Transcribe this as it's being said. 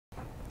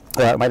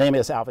My name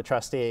is Alvin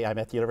Trusty. I'm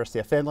at the University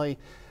of Findlay.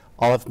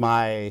 All of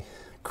my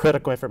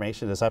critical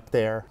information is up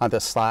there on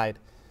this slide.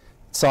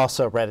 It's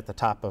also right at the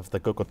top of the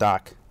Google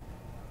Doc.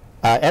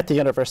 At the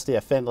University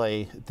of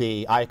Findlay,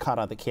 the icon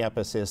on the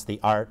campus is the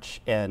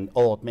Arch in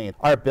Old Main.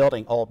 Our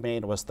building, Old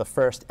Main, was the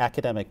first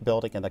academic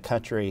building in the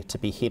country to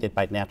be heated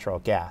by natural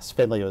gas.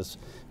 Findlay was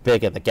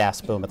big in the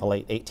gas boom in the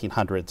late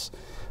 1800s.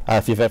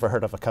 If you've ever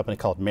heard of a company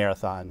called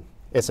Marathon,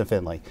 it's in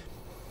Findlay.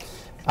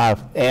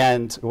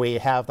 And we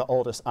have the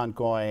oldest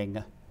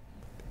ongoing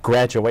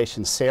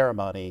graduation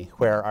ceremony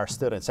where our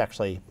students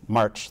actually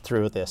march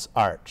through this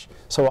arch.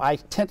 So I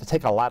tend to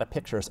take a lot of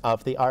pictures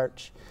of the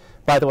arch.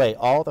 By the way,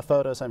 all the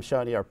photos I'm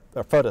showing you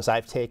are photos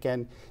I've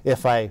taken.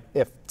 If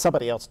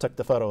somebody else took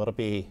the photo, it'll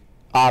be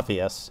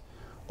obvious,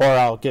 or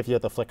I'll give you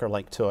the Flickr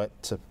link to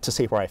it to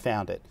see where I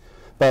found it.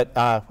 But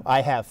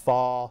I have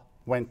fall,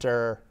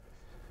 winter,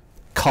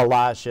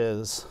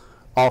 collages,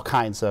 all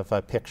kinds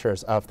of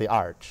pictures of the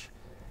arch.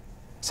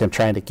 So I'm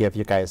trying to give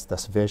you guys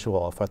this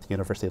visual of what the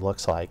university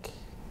looks like.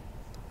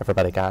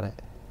 Everybody got it?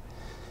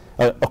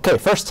 Okay,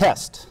 first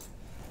test.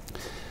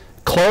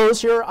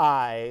 Close your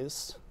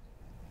eyes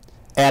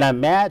and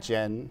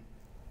imagine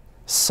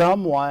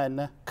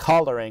someone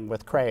coloring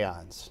with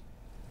crayons.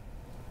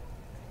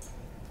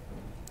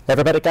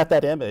 Everybody got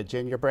that image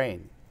in your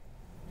brain?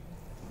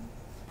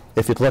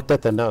 If you'd looked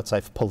at the notes,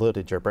 I've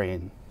polluted your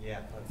brain.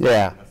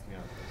 Yeah.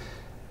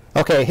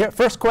 Okay, here,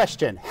 first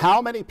question.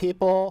 How many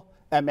people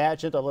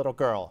imagined a little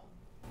girl?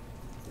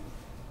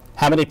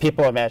 How many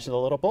people imagined a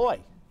little boy?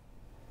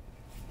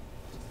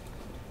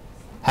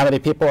 How many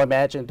people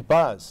imagined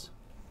Buzz?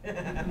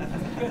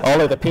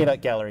 Only the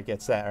peanut gallery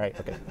gets that, right?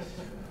 Okay.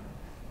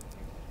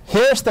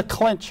 Here's the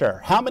clincher.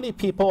 How many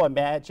people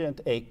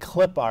imagined a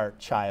clip art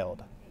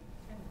child?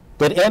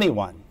 Did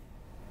anyone?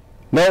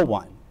 No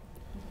one.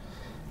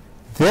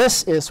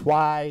 This is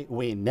why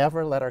we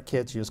never let our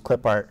kids use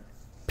clip art,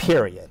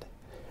 period.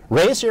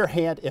 Raise your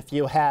hand if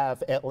you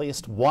have at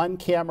least one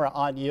camera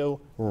on you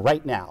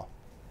right now.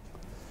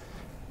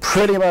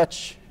 Pretty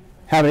much,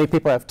 how many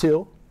people have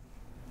 2,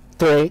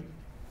 3,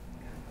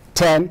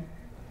 10?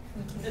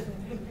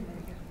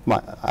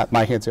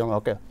 My hand's the only,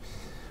 okay.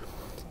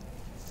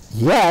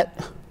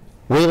 Yet,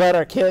 we let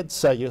our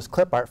kids use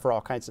clip art for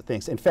all kinds of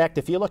things. In fact,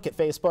 if you look at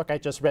Facebook, I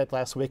just read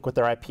last week with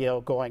their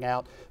IPO going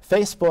out,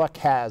 Facebook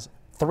has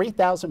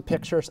 3,000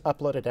 pictures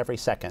uploaded every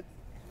second.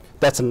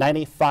 That's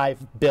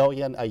 95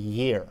 billion a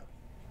year.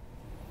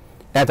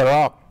 And they're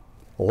all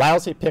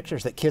lousy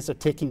pictures that kids are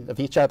taking of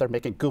each other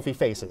making goofy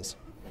faces.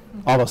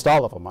 Almost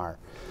all of them are.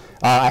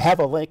 I have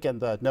a link in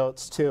the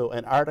notes to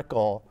an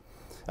article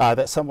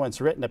that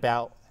someone's written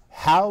about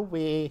how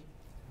we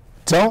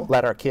don't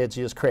let our kids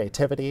use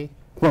creativity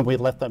when we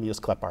let them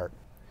use clip art.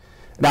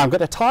 Now I'm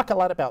going to talk a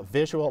lot about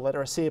visual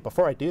literacy.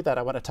 Before I do that,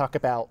 I want to talk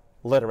about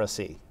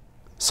literacy.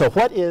 So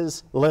what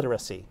is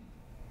literacy?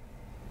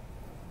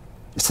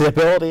 It's the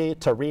ability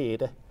to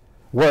read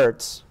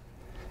words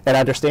and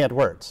understand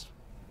words.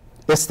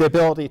 It's the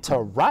ability to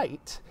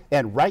write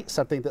and write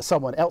something that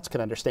someone else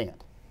can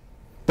understand.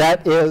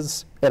 That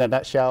is, in a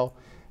nutshell,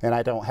 and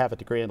I don't have a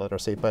degree in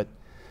literacy, but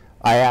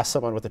I asked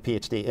someone with a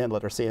PhD in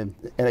literacy, and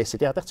they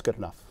said, yeah, that's good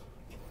enough.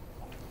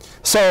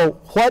 So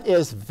what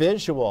is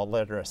visual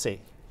literacy?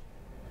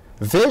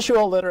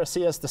 Visual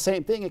literacy is the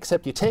same thing,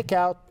 except you take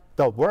out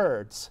the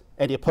words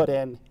and you put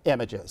in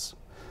images.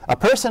 A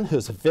person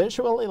who's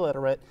visually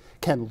literate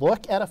can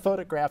look at a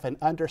photograph and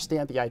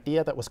understand the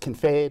idea that was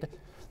conveyed,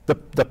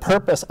 the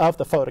purpose of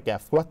the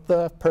photograph, what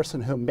the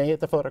person who made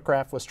the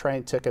photograph was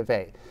trying to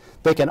convey.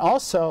 They can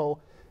also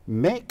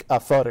make a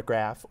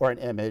photograph or an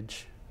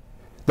image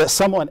that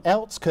someone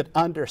else could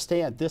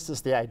understand. This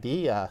is the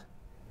idea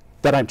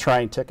that I'm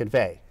trying to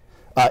convey.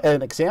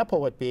 An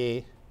example would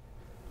be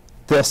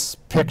this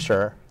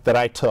picture that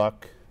I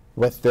took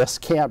with this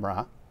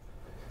camera.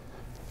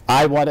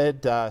 I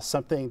wanted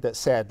something that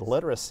said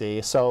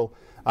literacy, so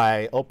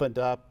I opened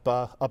up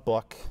a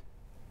book,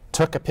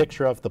 took a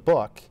picture of the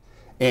book,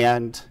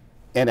 and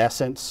in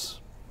essence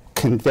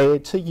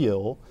conveyed to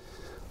you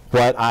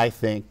what I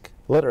think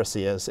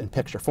literacy is in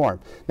picture form.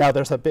 Now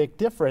there's a big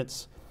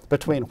difference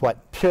between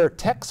what pure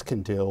text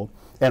can do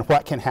and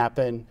what can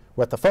happen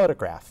with a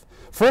photograph.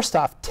 First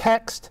off,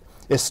 text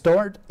is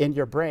stored in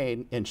your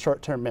brain in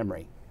short-term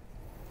memory.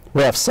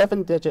 We have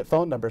 7-digit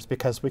phone numbers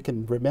because we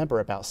can remember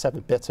about 7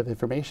 bits of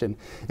information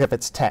if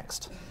it's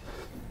text.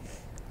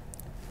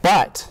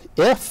 But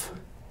if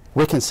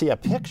we can see a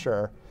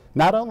picture,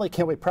 not only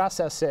can we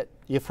process it,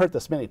 you've heard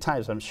this many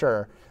times, I'm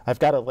sure. I've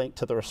got a link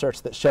to the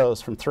research that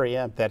shows from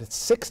 3M that it's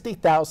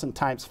 60,000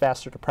 times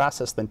faster to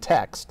process than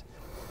text,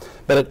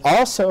 but it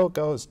also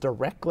goes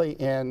directly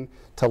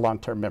into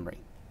long-term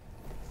memory.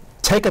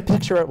 Take a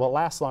picture, it will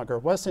last longer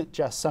wasn't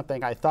just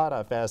something I thought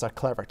of as a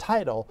clever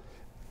title.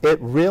 It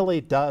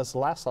really does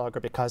last longer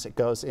because it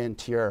goes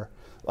into your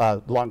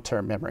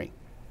long-term memory,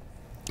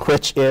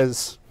 which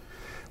is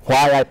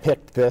why I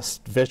picked this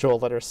visual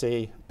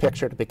literacy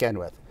picture to begin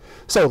with.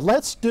 So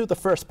let's do the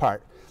first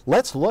part.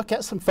 Let's look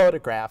at some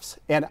photographs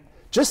and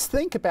just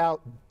think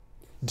about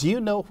Do you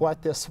know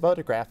what this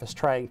photograph is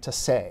trying to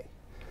say?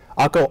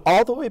 I'll go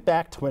all the way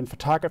back to when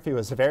photography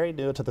was very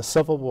new to the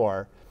Civil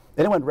War.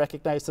 Anyone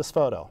recognize this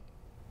photo?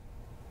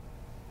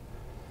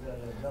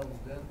 Devil's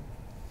Den.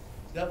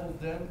 Devil's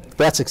Den.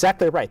 That's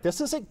exactly right.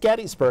 This is at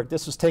Gettysburg.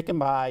 This was taken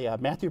by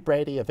Matthew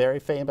Brady, a very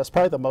famous,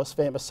 probably the most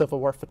famous Civil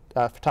War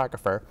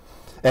photographer,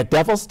 at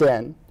Devil's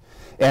Den.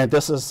 And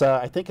this is,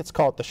 I think it's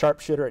called The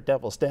Sharpshooter at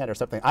Devil's Den or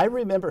something. I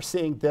remember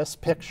seeing this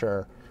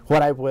picture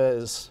when I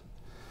was,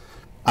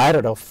 I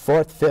don't know,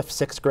 4th, 5th,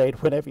 6th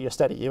grade, whenever you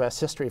study U.S.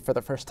 history for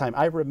the first time.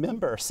 I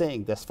remember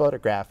seeing this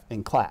photograph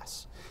in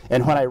class.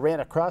 And when I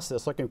ran across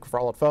this looking for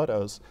old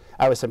photos,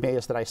 I was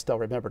amazed that I still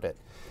remembered it.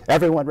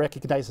 Everyone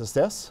recognizes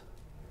this?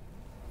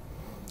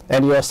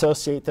 And you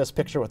associate this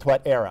picture with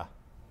what era?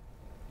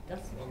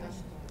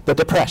 The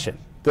Depression.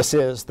 This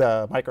is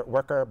the migrant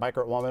worker,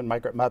 migrant woman,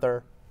 migrant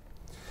mother.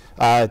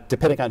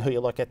 Depending on who you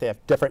look at, they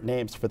have different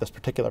names for this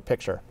particular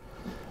picture.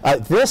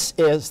 This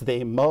is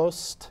the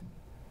most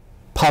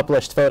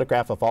published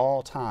photograph of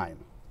all time.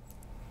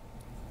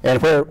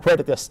 And where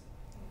did this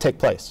take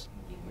place?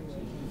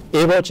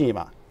 Iwo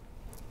Jima.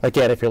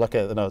 Again, if you're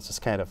looking at the notes, it's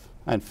kind of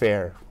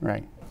unfair,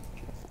 right?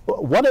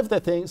 One of the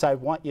things I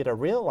want you to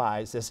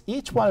realize is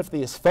each one of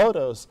these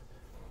photos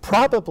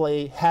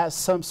probably has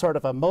some sort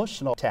of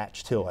emotional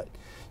attached to it.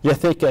 You're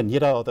thinking, you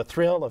know, the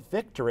thrill of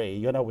victory.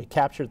 You know, we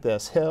captured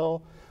this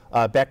hill,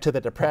 back to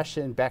the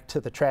Depression, back to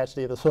the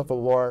tragedy of the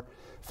Civil War.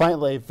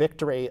 Finally,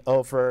 victory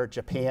over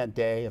Japan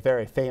Day, a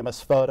very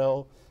famous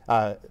photo.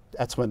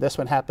 That's when this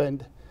one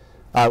happened.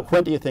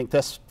 When do you think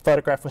this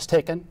photograph was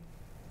taken?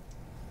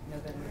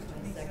 November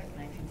 22nd,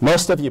 1940.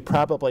 Most of you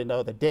probably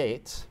know the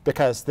date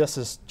because this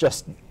is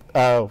just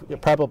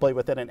probably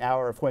within an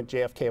hour of when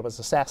JFK was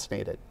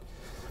assassinated.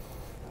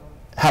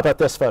 How about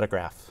this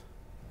photograph?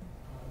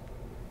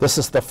 This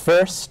is the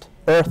first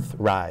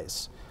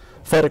Earthrise,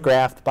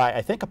 photographed by,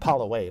 I think,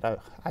 Apollo 8.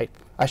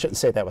 I shouldn't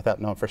say that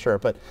without knowing for sure,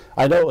 but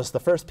I know it was the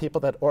first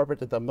people that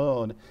orbited the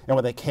moon, and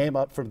when they came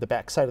up from the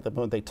backside of the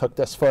moon, they took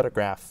this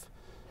photograph.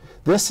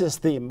 This is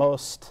the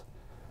most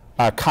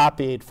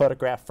copied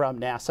photograph from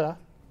NASA.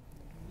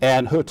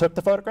 And who took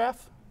the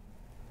photograph?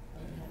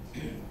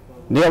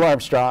 Neil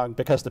Armstrong,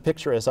 because the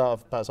picture is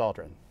of Buzz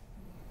Aldrin.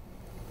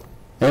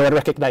 Anyone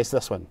recognize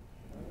this one?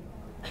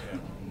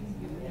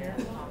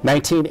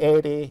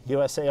 1980,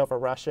 USA over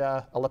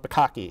Russia, Olympic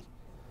hockey.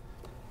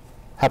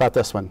 How about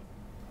this one?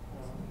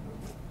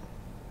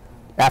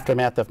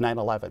 Aftermath of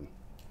 9/11.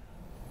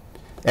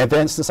 And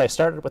then since I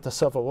started with the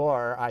Civil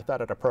War, I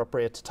thought it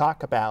appropriate to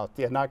talk about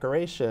the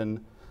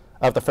inauguration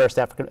of the first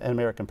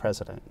African-American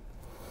president.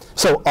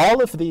 So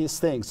all of these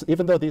things,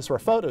 even though these were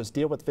photos,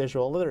 deal with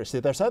visual literacy.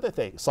 There's other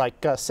things,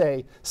 like,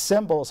 say,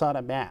 symbols on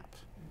a map.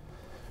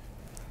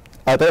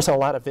 There's a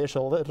lot of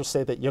visual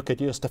literacy that you could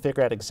use to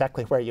figure out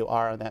exactly where you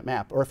are on that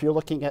map. Or if you're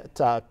looking at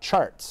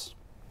charts.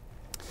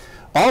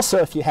 Also,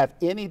 if you have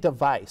any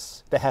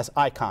device that has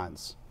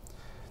icons,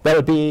 that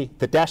would be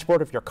the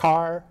dashboard of your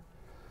car,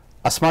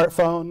 a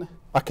smartphone,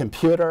 a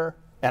computer,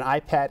 an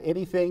iPad,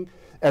 anything.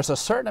 There's a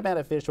certain amount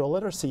of visual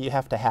literacy you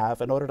have to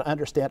have in order to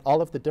understand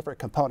all of the different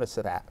components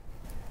of that.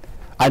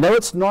 I know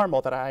it's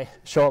normal that I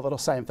show a little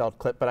Seinfeld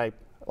clip, but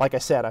like I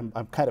said, I'm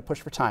kind of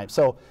pushed for time.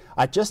 So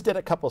I just did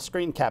a couple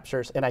screen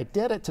captures, and I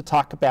did it to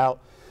talk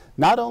about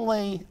not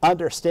only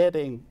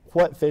understanding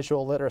what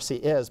visual literacy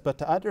is, but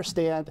to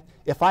understand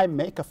if I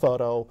make a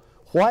photo,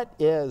 what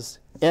is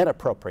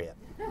inappropriate.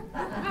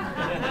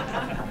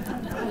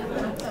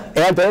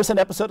 And there's an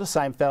episode of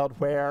Seinfeld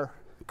where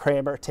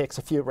Kramer takes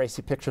a few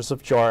racy pictures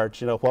of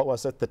George, you know, what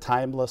was it, The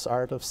Timeless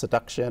Art of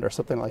Seduction or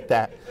something like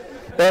that.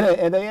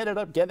 And they ended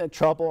up getting in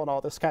trouble and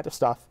all this kind of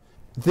stuff.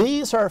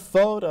 These are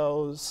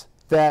photos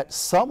that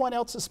someone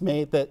else has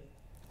made that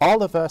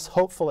all of us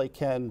hopefully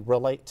can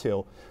relate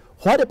to.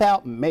 What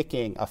about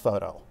making a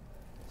photo?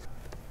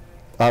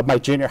 My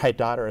junior high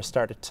daughter has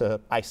started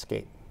to ice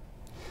skate.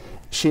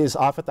 She's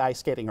off at the ice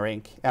skating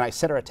rink, and I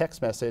sent her a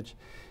text message,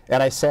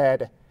 and I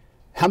said,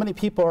 how many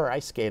people are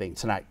ice skating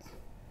tonight?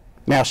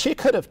 Now, she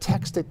could have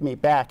texted me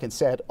back and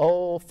said,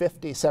 oh,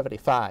 50,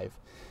 75.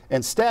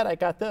 Instead, I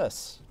got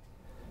this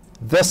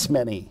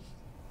many.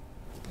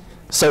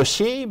 So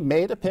she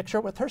made a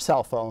picture with her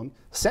cell phone,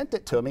 sent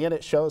it to me, and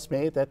it shows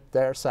me that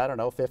there's, I don't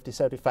know, 50,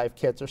 75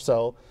 kids or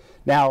so.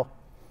 Now,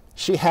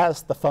 she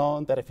has the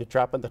phone that if you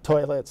drop in the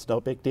toilet, it's no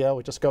big deal.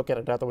 We just go get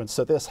another one.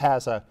 So this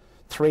has a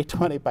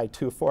 320 by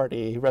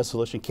 240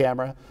 resolution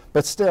camera,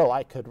 but still,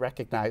 I could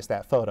recognize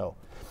that photo.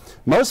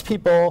 Most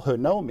people who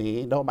know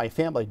me, know my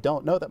family,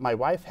 don't know that my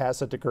wife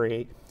has a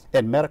degree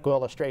in medical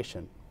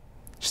illustration.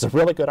 She's a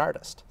really good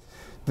artist.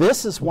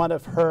 This is one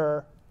of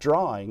her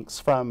drawings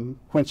from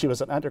when she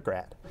was an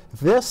undergrad.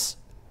 This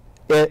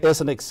is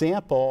an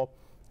example,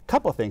 a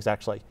couple of things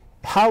actually,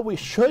 how we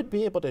should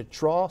be able to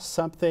draw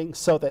something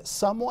so that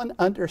someone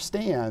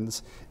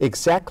understands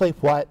exactly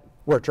what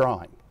we're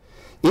drawing.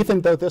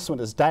 Even though this one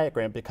is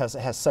diagrammed because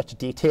it has such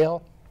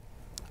detail,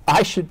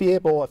 I should be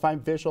able, if I'm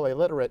visually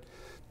literate,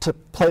 to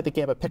play the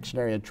game of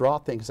Pictionary and draw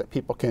things that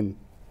people can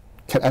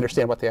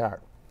understand what they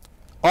are.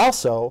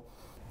 Also,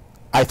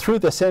 I threw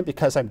this in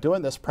because I'm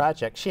doing this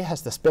project. She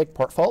has this big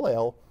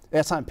portfolio, and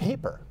it's on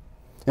paper.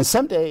 And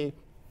someday,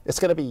 it's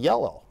going to be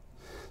yellow.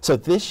 So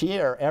this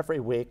year, every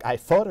week, I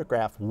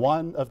photograph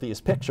one of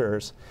these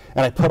pictures,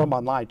 and I put them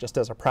online just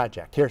as a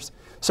project.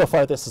 So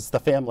far, this is the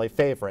family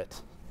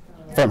favorite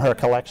from her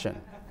collection.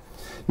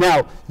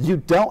 Now, you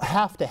don't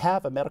have to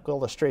have a medical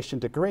illustration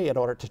degree in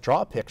order to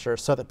draw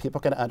pictures so that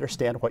people can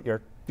understand what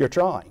you're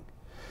drawing.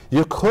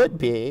 You could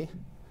be,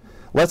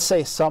 let's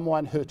say,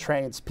 someone who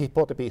trains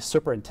people to be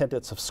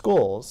superintendents of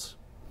schools.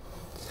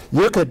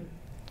 You could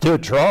do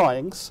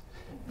drawings.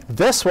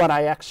 This one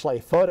I actually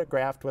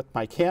photographed with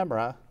my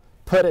camera,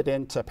 put it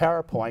into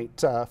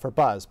PowerPoint for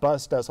Buzz.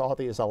 Buzz does all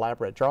these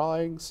elaborate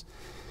drawings,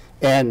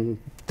 and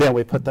then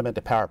we put them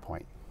into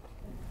PowerPoint.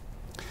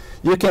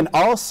 You can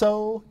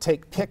also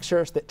take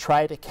pictures that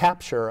try to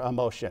capture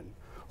emotion.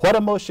 What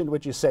emotion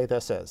would you say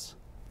this is?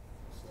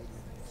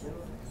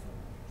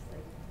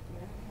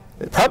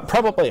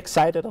 Probably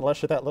excited,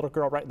 unless you're that little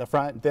girl right in the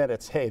front. Then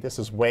it's, hey, this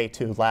is way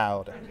too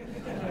loud.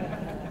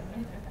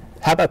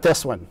 How about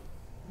this one?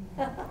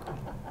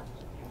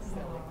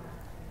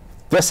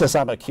 This is,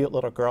 I'm a cute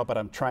little girl, but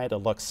I'm trying to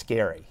look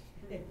scary.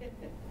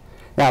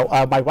 Now,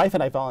 my wife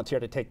and I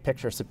volunteer to take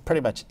pictures of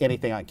pretty much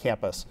anything on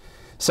campus.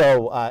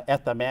 So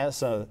at the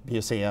Mazza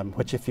Museum,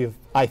 which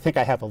I think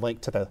I have a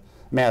link to the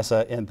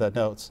Mazza in the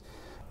notes,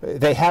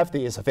 they have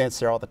these events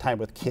there all the time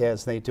with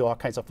kids. They do all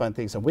kinds of fun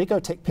things. And we go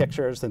take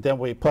pictures, and then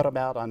we put them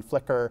out on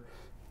Flickr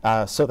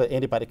so that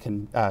anybody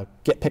can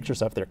get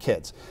pictures of their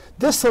kids.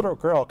 This little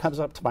girl comes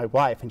up to my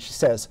wife, and she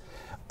says,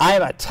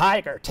 "I'm a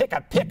tiger. Take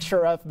a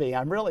picture of me.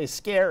 I'm really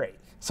scary."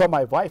 So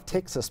my wife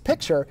takes this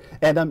picture,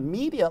 and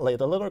immediately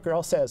the little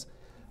girl says,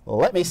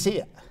 "Let me see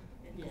it."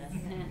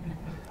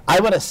 I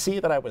want to see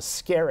that I was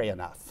scary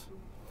enough.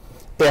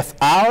 If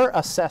our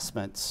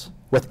assessments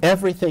with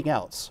everything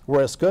else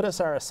were as good as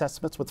our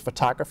assessments with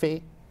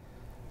photography,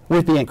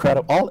 we'd be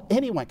incredible.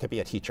 Anyone could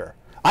be a teacher.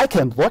 I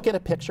can look at a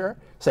picture,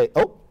 say,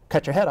 "Oh,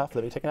 cut your head off.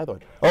 Let me take another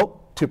one. Oh,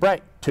 too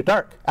bright, too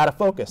dark, out of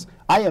focus."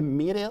 I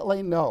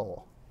immediately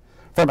know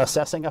from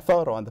assessing a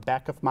photo on the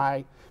back of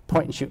my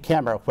point-and-shoot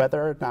camera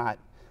whether or not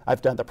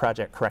I've done the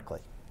project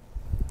correctly.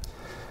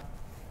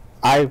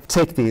 I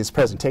take these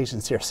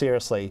presentations here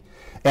seriously,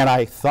 and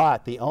I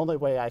thought the only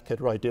way I could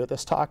really do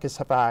this talk is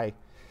if I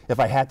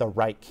had the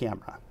right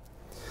camera.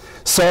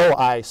 So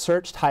I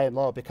searched high and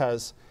low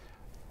because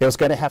it was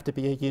going to have to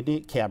be a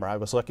unique camera. I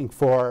was looking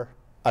for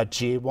a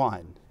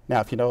G1.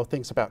 Now, if you know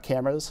things about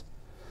cameras,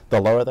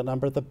 the lower the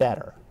number, the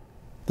better.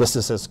 This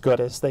is as good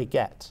as they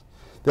get.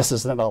 This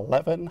is an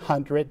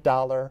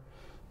 $1,100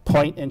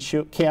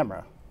 point-and-shoot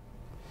camera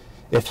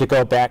if you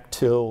go back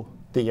to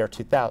the year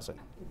 2000.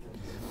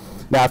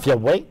 Now, if you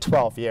wait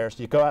 12 years,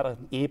 you go out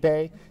on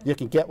eBay, you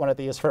can get one of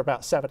these for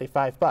about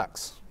 75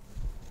 bucks.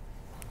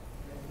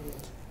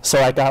 So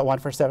I got one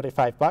for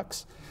 75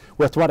 bucks.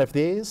 With one of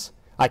these,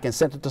 I can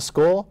send it to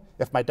school.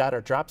 If my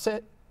daughter drops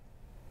it,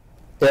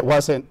 it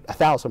wasn't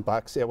 1,000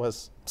 bucks, it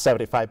was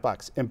 75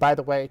 bucks. And by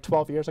the way,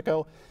 12 years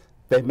ago,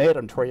 they made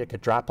them to where you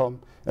could drop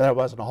them, and there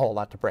wasn't a whole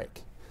lot to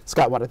break. It's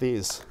got one of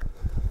these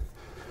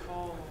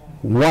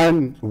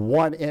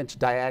 1-inch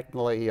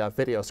diagonally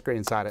video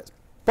screens on it.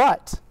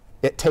 But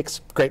it takes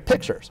great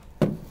pictures.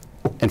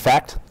 In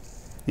fact,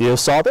 you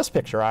saw this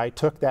picture. I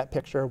took that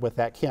picture with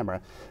that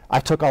camera. I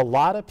took a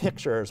lot of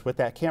pictures with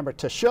that camera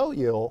to show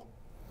you,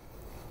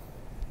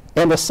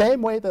 in the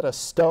same way that a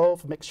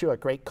stove makes you a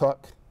great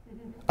cook,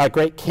 a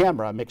great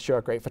camera makes you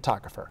a great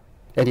photographer.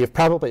 And you've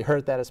probably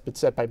heard that has been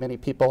said by many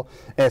people,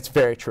 and it's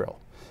very true.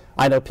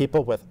 I know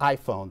people with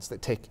iPhones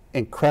that take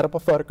incredible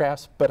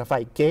photographs, but if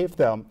I gave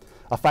them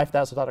a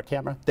 $5,000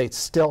 camera, they'd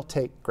still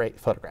take great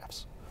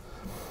photographs.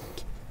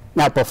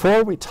 Now,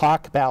 before we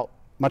talk about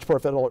much more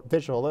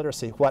visual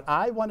literacy, what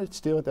I wanted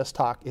to do in this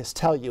talk is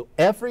tell you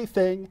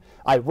everything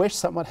I wish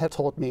someone had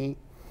told me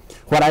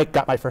when I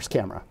got my first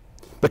camera.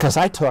 Because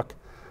I took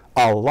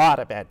a lot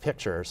of bad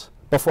pictures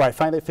before I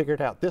finally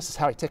figured out this is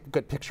how I take a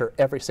good picture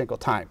every single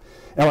time.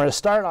 And we're going to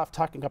start off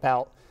talking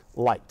about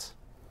light.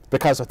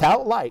 Because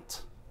without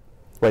light,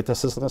 wait,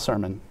 this isn't a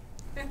sermon.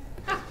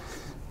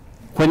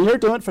 When you're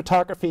doing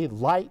photography,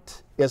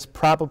 light is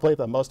probably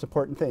the most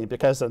important thing,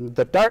 because in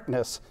the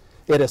darkness,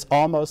 it is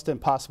almost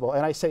impossible.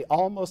 And I say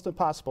almost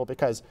impossible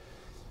because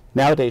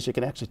nowadays you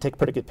can actually take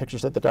pretty good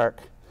pictures in the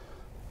dark.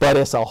 But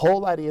it's a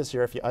whole lot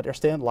easier if you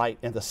understand light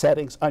and the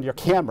settings on your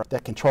camera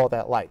that control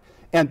that light.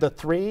 And the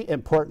three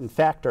important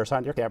factors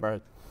on your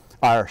camera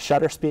are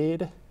shutter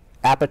speed,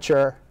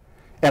 aperture,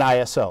 and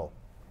ISO.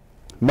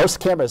 Most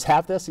cameras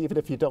have this, even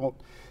if you don't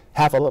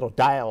have a little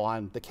dial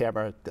on the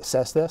camera that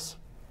says this.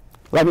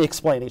 Let me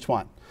explain each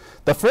one.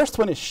 The first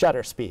one is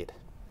shutter speed.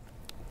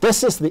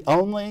 This is the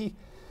only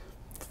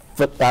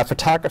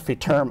photography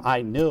term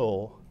I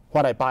knew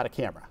when I bought a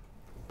camera.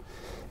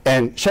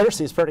 And shutter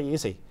speed is pretty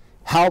easy.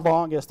 How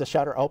long is the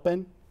shutter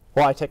open?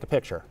 Well, I take a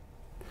picture.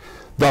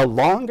 The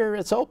longer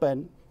it's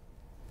open,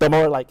 the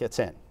more light gets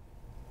in.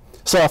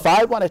 So if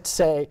I wanted to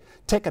say,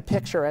 take a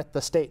picture at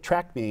the state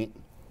track meet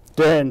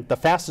during the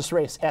fastest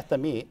race at the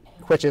meet,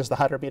 which is the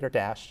 100-meter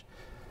dash,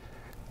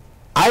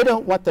 I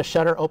don't want the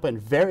shutter open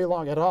very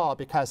long at all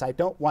because I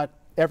don't want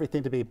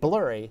everything to be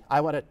blurry.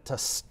 I want it to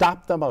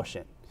stop the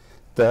motion.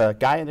 The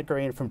guy in the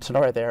green from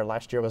Sonora there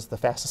last year was the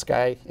fastest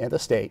guy in the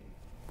state,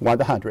 won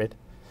the 100.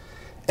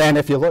 And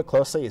if you look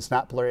closely, it's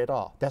not blurry at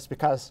all. That's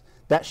because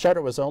that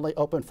shutter was only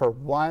open for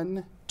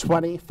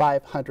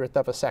 1/2500th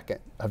of a second,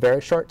 a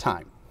very short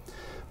time.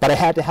 But I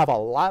had to have a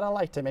lot of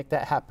light to make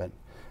that happen.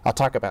 I'll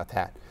talk about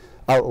that.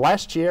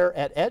 Last year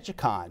at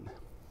EduCon,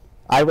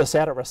 I was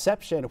at a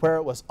reception where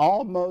it was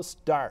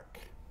almost dark.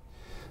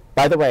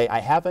 By the way, I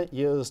haven't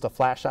used a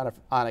flash on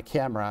a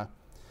camera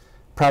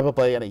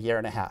probably in a year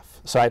and a half.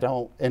 So I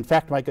don't, in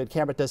fact, my good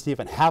camera doesn't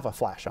even have a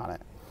flash on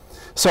it.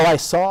 So I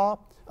saw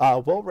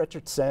Will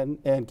Richardson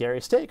and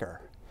Gary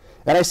Steger.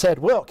 And I said,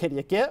 Will, can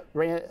you get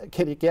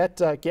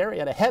Gary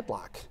in a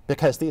headlock?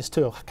 Because these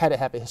two kind of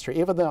have a history,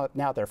 even though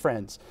now they're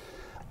friends.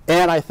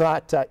 And I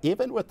thought,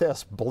 even with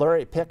this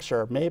blurry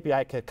picture, maybe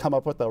I could come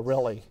up with a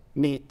really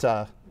neat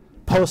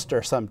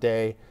poster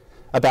someday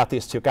about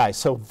these two guys.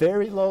 So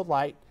very low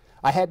light.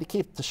 I had to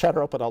keep the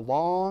shutter open a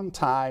long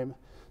time,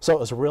 so it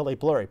was really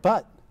blurry.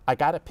 But I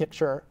got a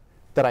picture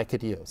that I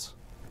could use.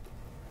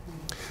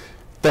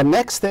 The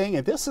next thing,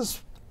 and this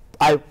is,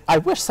 I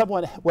wish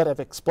someone would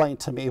have explained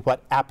to me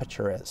what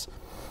aperture is.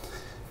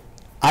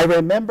 I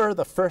remember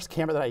the first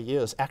camera that I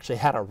used actually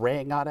had a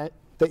ring on it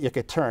that you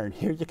could turn.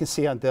 Here you can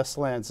see on this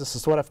lens, this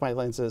is one of my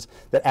lenses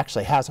that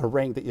actually has a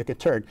ring that you can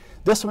turn.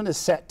 This one is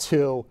set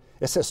to,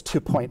 it says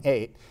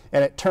 2.8,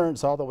 and it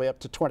turns all the way up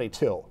to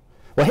 22.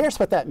 Well, here's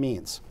what that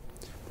means.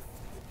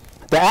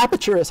 The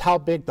aperture is how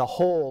big the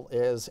hole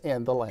is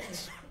in the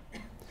lens.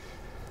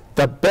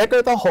 The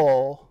bigger the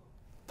hole,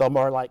 the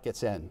more light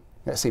gets in.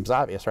 That seems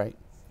obvious, right?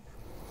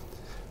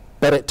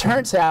 But it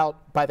turns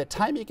out by the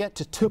time you get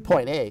to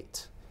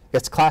 2.8,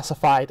 it's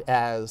classified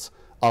as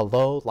a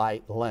low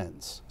light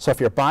lens. So if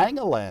you're buying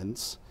a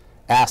lens,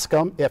 ask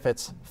them if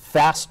it's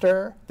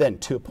faster than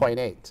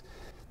 2.8.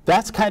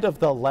 That's kind of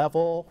the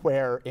level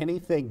where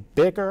anything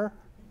bigger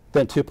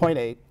than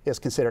 2.8 is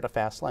considered a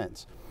fast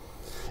lens.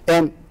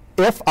 And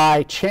if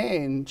I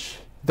change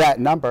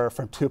that number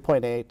from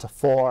 2.8 to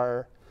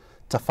 4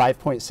 to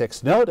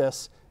 5.6,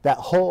 notice that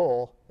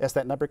hole, as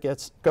that number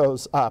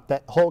goes up,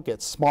 that hole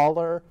gets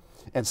smaller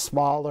and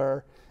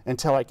smaller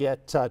until I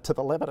get to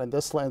the limit on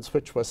this lens,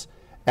 which was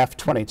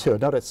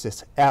f22. Notice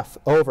it's f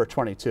over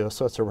 22,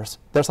 so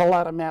there's a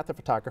lot of math in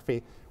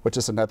photography, which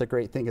is another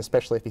great thing,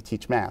 especially if you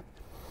teach math.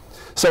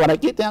 So when I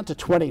get down to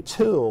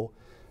 22,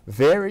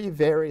 very,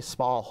 very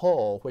small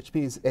hole, which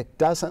means it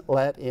doesn't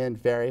let in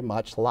very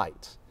much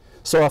light.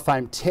 So if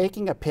I'm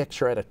taking a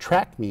picture at a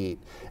track meet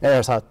and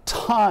there's a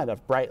ton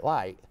of bright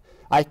light,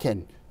 I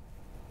can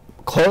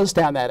close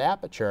down that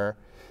aperture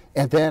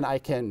and then I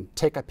can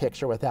take a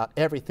picture without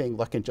everything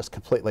looking just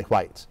completely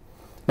white.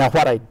 Now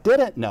what I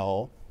didn't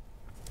know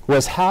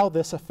was how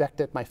this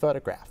affected my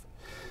photograph.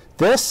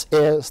 This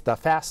is the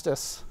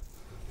fastest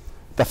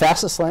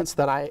lens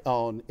that I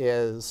own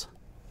is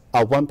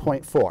a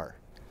 1.4.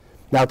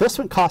 Now this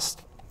one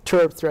costs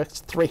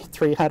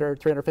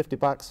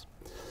 $350,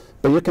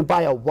 but you can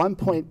buy a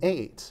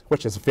 1.8,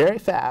 which is very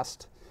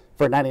fast,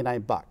 for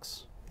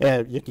 $99.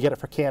 And you can get it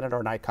for Canon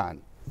or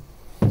Nikon.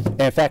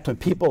 And in fact, when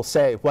people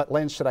say, what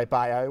lens should I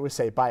buy? I always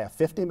say, buy a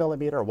 50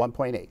 millimeter or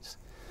 1.8.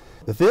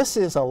 This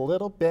is a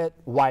little bit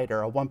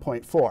wider, a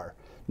 1.4.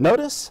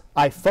 Notice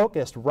I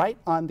focused right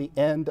on the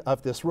end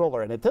of this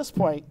ruler. And at this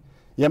point,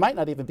 you might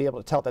not even be able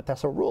to tell that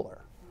that's a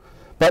ruler.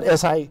 But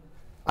as I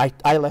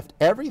left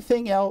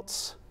everything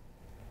else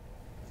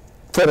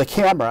for the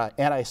camera,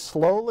 and I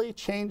slowly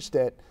changed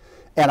it,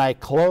 and I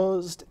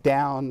closed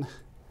down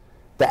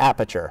the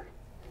aperture.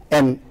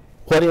 And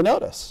what do you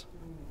notice?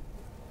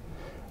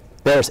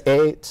 There's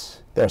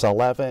 8, there's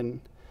 11,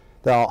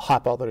 they'll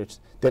hop all the.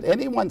 Did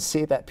anyone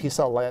see that piece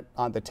of lint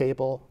on the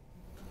table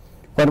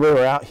when we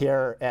were out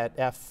here at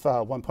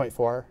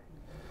f1.4?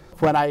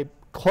 When I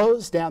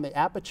close down the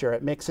aperture,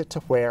 it makes it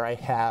to where I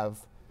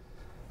have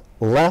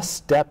less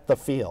depth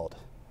of field.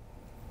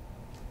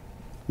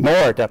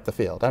 More depth of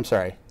field, I'm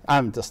sorry.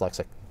 I'm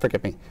dyslexic,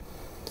 forgive me.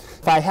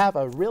 If I have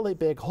a really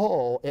big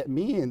hole, it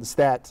means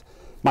that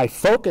my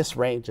focus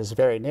range is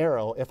very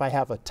narrow. If I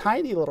have a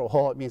tiny little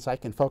hole, it means I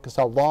can focus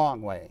a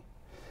long way.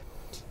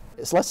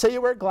 So let's say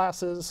you wear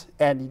glasses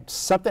and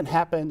something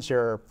happens,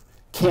 you're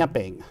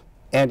camping,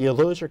 and you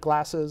lose your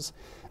glasses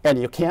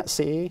and you can't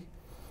see.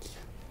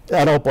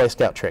 An old Boy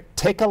Scout trick.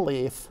 Take a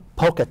leaf,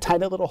 poke a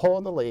tiny little hole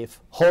in the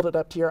leaf, hold it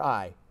up to your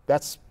eye.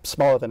 That's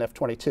smaller than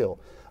f22.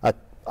 A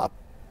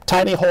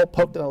tiny hole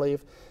poked in a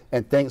leaf,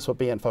 and things will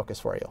be in focus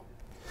for you.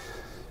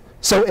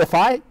 So if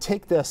I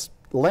take this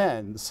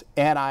lens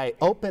and I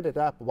open it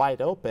up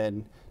wide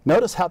open,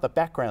 notice how the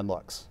background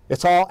looks.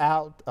 It's all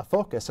out of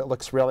focus. It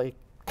looks really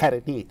kind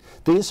of neat.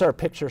 These are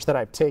pictures that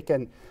I've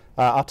taken.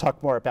 I'll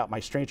talk more about my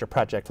Stranger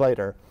project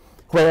later,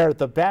 where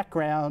the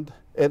background,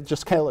 it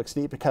just kind of looks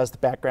neat because the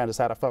background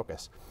is out of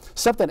focus.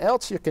 Something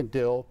else you can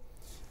do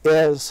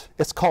is,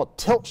 it's called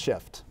tilt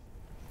shift.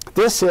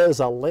 This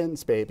is a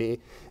lens, baby,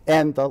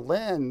 and the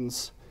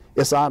lens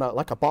is on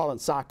like a ball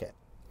and socket.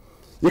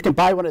 You can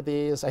buy one of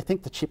these. I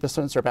think the cheapest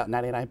ones are about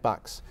 99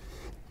 bucks.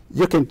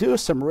 You can do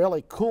some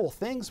really cool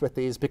things with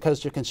these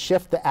because you can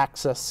shift the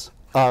axis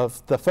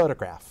of the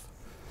photograph.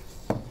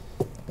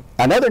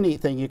 Another neat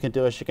thing you can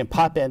do is you can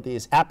pop in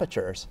these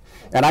apertures.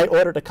 And I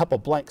ordered a couple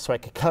blanks so I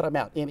could cut them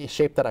out any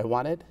shape that I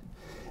wanted.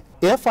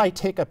 If I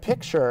take a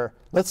picture,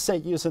 let's say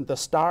using the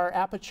star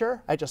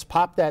aperture, I just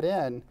pop that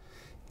in.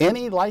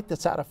 Any light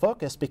that's out of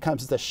focus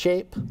becomes the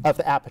shape of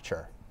the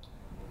aperture.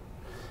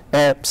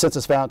 And since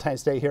it's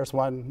Valentine's Day, here's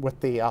one with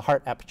the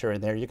heart aperture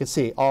in there. You can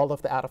see all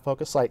of the out of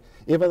focus light.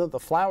 Even though the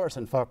flower's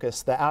in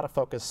focus, the out of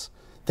focus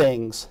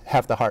things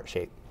have the heart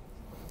shape.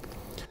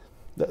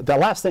 The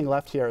last thing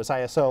left here is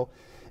ISO.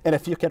 And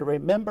if you can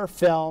remember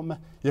film,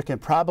 you can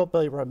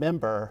probably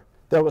remember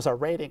there was a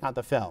rating on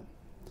the film.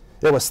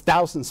 It was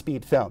 1,000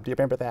 speed film. Do you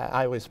remember that?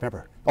 I always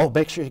remember. Oh,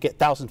 make sure you get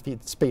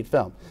 1,000 speed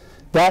film.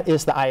 That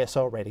is the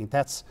ISO rating.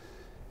 That's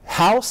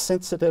how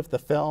sensitive the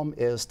film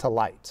is to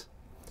light.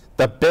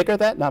 The bigger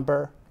that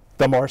number,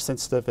 the more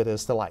sensitive it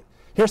is to light.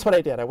 Here's what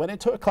I did. I went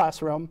into a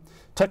classroom,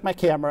 took my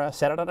camera,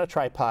 set it on a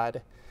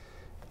tripod.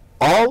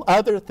 All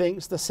other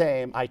things the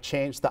same, I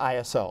changed the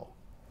ISO.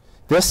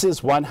 This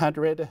is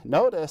 100.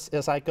 Notice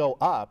as I go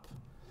up,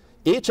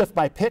 each of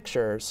my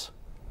pictures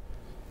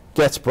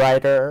gets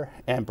brighter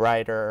and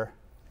brighter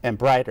and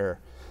brighter.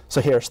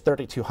 So here's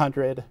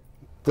 3200.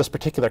 This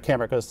particular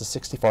camera goes to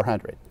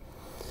 6400.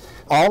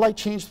 All I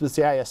changed was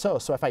the ISO.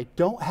 So if I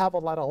don't have a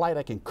lot of light,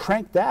 I can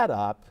crank that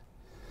up.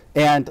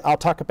 And I'll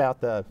talk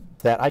about that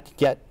I can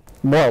get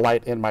more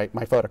light in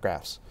my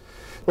photographs.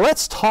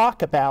 Let's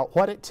talk about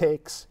what it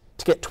takes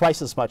to get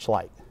twice as much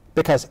light,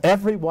 because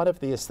every one of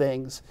these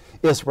things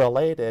is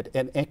related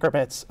in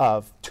increments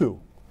of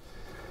 2.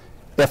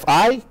 If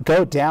I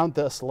go down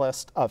this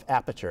list of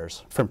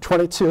apertures from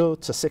 22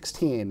 to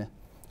 16,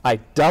 I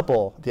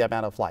double the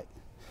amount of light.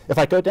 If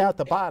I go down at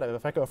the bottom,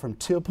 if I go from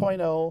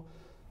 2.0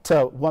 to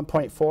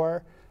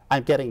 1.4,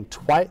 I'm getting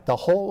the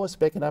hole is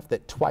big enough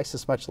that twice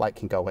as much light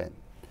can go in.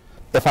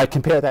 If I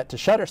compare that to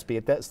shutter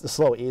speed, that's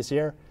a little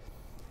easier.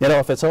 You know,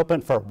 if it's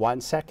open for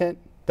 1 second,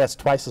 that's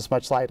twice as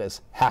much light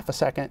as half a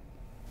second.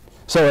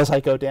 So as I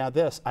go down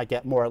this, I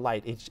get more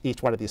light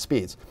each one of these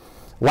speeds.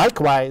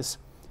 Likewise,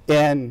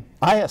 in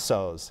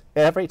ISOs,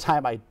 every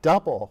time I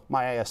double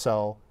my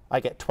ISO, I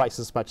get twice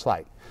as much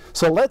light.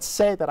 So let's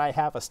say that I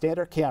have a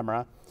standard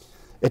camera.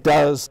 It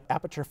does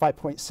aperture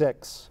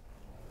 5.6,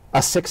 a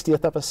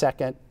 60th of a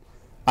second,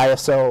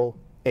 ISO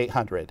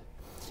 800.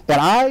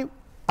 And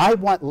I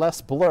want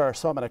less blur,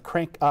 so I'm going to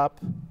crank up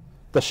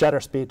the shutter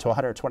speed to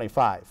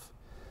 125.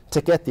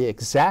 To get the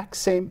exact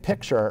same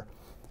picture,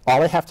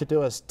 all I have to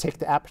do is take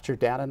the aperture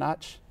down a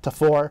notch to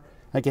 4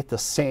 and get the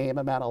same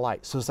amount of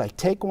light. So as I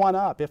take one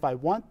up, if I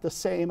want the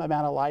same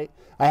amount of light,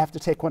 I have to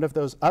take one of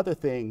those other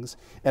things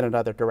in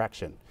another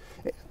direction.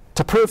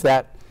 To prove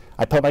that,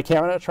 I put my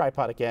camera on a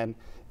tripod again,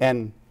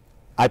 and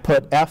I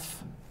put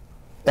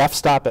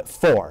f-stop at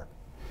 4.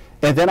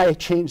 And then I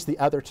change the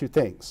other two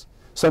things.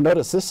 So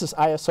notice this is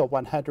ISO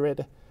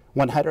 100,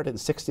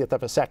 160th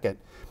of a second.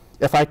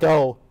 If I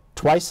go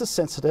twice as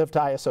sensitive to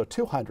ISO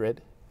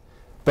 200,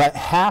 but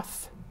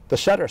half the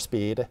shutter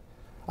speed,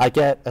 I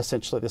get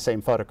essentially the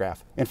same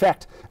photograph. In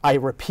fact, I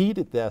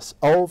repeated this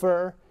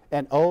over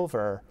and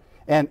over,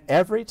 and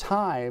every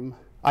time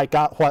I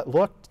got what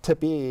looked to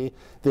be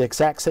the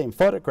exact same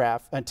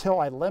photograph until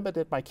I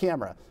limited my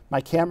camera. My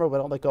camera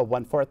would only go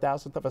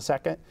 1/4000th of a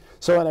second.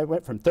 So when I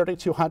went from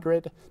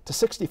 3200 to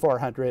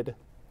 6400,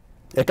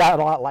 it got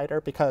a lot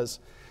lighter because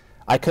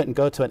I couldn't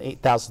go to an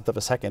 8,000th of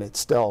a second. It's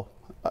still,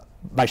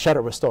 my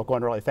shutter was still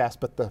going really fast,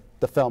 but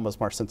the film was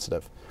more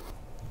sensitive.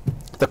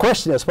 The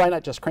question is, why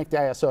not just crank the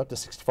ISO up to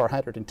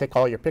 6400 and take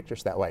all your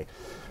pictures that way?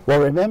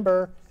 Well,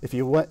 remember, if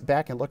you went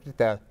back and looked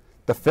at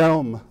the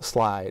film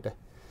slide,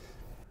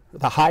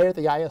 the higher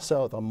the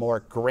ISO, the more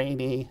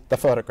grainy the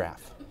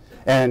photograph.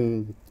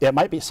 And it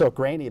might be so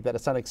grainy that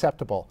it's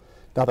unacceptable.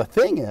 Now the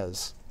thing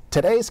is,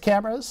 today's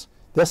cameras,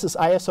 this is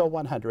ISO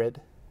 100.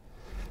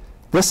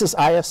 This is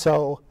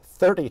ISO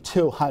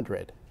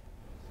 3200.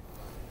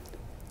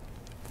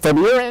 From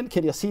your end,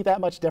 can you see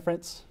that much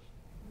difference?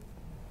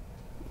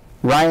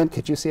 Ryan,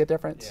 could you see a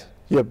difference?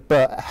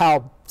 Yeah.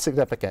 How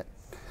significant?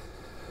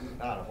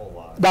 Not a whole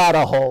lot. Not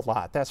a whole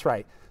lot, that's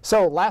right.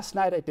 So last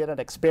night I did an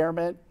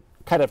experiment,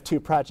 kind of 2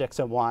 projects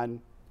in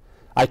one.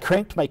 I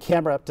cranked my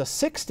camera up to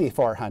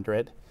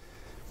 6400.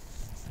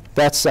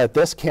 That's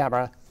this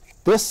camera.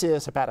 This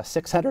is about a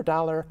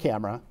 $600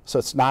 camera, so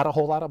it's not a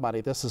whole lot of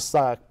money. This is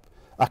a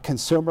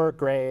consumer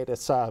grade.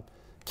 It's a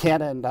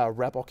Canon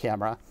Rebel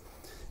camera.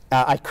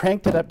 I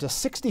cranked it up to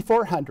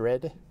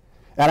 6400,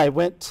 and I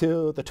went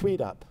to the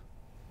Tweed Up,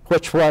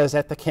 which was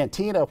at the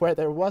cantina where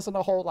there wasn't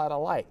a whole lot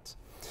of light.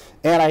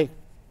 And I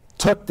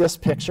took this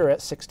picture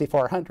at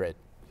 6400.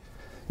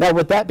 Now,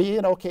 would that be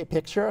an okay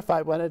picture if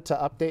I wanted to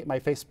update my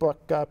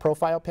Facebook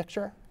profile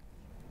picture?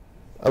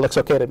 It looks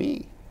okay to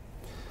me.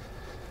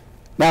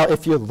 Now,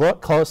 if you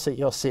look closely,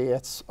 you'll see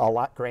it's a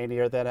lot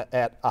grainier than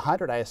at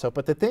 100 ISO.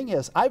 But the thing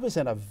is, I was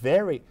in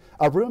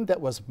a room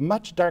that was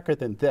much darker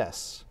than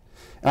this.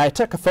 And I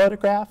took a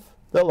photograph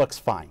that looks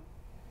fine.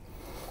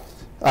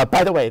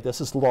 By the way,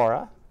 this is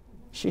Laura.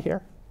 Is she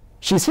here?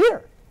 She's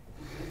here.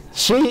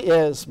 She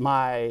is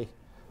my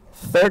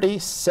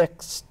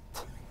 36th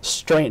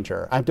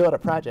stranger. I'm doing a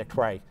project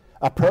where I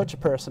approach a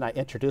person, I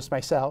introduce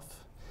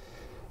myself.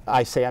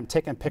 I say, I'm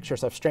taking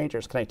pictures of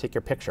strangers. Can I take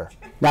your picture?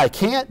 Now, I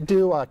can't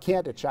do a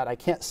candid shot. I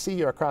can't see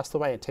you across the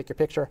way and take your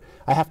picture.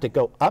 I have to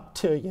go up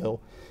to you,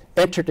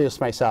 introduce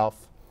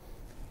myself,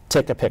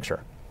 take a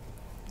picture.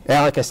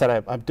 And like I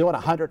said, I'm doing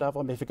 100 of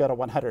them. If you go to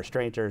 100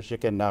 strangers, you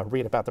can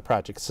read about the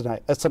project.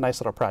 It's a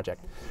nice little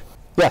project.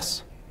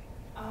 Yes?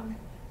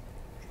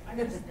 I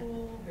go to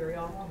school very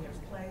often. There's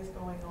plays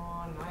going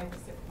on, and I have to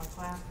sit with my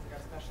class. We've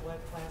got a special ed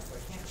class, so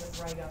I can't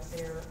just right up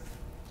there.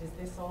 Does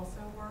this also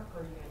work,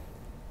 or you?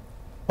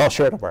 Oh,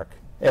 sure, it'll work.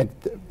 And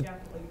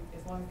Definitely,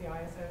 as long as the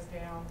ISO's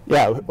down.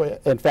 yeah,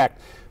 in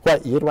fact,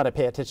 what you'd want to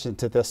pay attention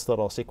to this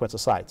little sequence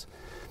of slides.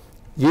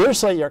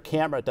 Usually your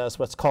camera does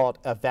what's called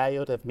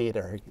evaluative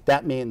metering.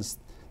 That means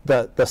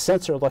the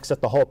sensor looks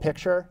at the whole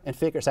picture and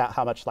figures out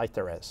how much light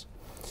there is.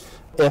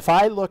 If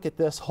I look at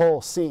this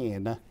whole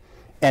scene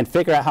and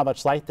figure out how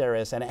much light there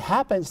is, and it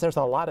happens there's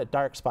a lot of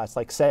dark spots,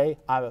 like say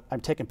I'm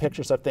taking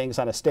pictures of things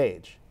on a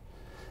stage.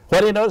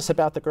 What do you notice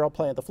about the girl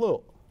playing the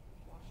flute?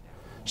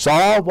 It's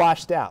all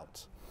washed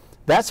out.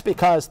 That's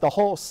because the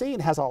whole scene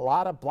has a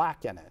lot of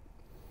black in it.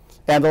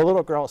 And the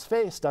little girl's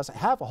face doesn't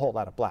have a whole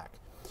lot of black.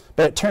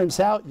 But it turns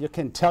out you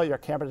can tell your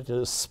camera to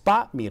do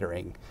spot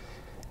metering.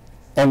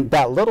 And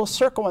that little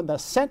circle in the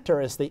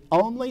center is the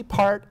only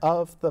part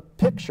of the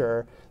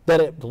picture that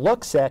it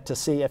looks at to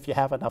see if you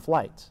have enough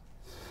light.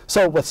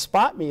 So with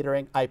spot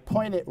metering, I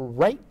point it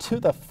right to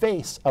the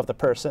face of the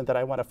person that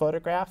I want to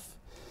photograph.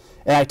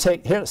 And I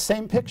take, here, the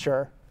same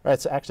picture,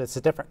 right, it's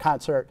a different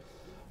concert,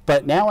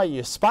 but now I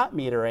use spot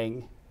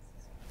metering,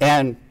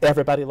 and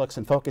everybody looks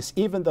in focus,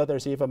 even though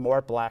there's even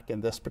more black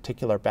in this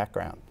particular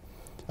background.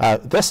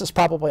 This is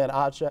probably an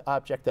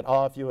object that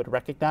all of you would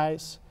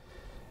recognize.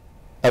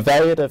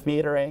 Evaluative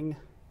metering,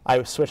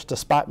 I switched to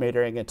spot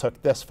metering and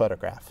took this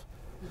photograph.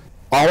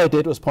 All I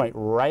did was point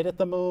right at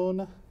the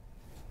moon.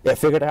 It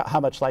figured out how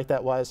much light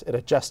that was. It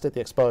adjusted the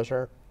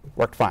exposure.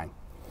 Worked fine.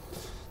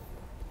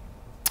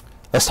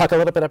 Let's talk a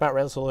little bit about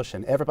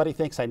resolution. Everybody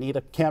thinks I need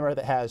a camera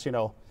that has,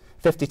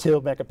 52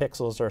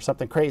 megapixels or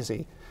something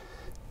crazy.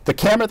 The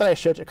camera that I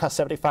showed you cost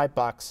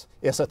 $75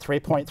 is a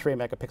 3.3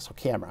 megapixel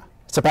camera.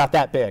 It's about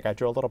that big. I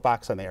drew a little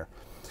box on there.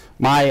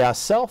 My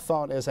cell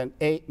phone is an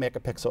 8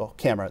 megapixel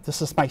camera.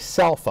 This is my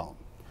cell phone.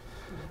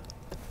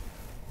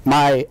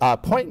 My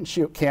point and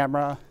shoot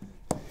camera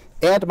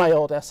and my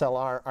old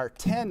SLR are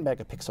 10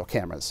 megapixel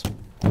cameras.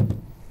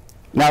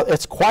 Now,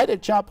 it's quite a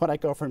jump when I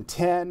go from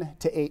 10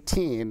 to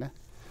 18.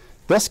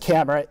 This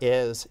camera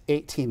is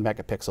 18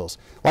 megapixels.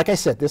 Like I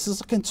said, this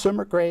is a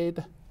consumer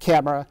grade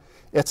camera.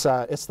 It's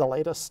the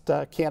latest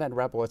Canon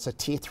Rebel. It's a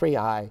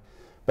T3i,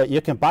 but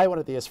you can buy one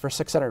of these for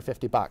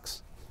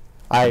 $650.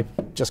 I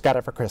just got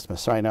it for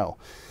Christmas, so I know.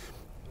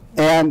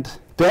 And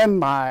then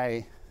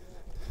my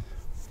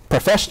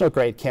professional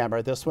grade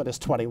camera, this one is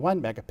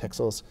 21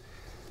 megapixels.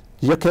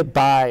 You could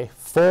buy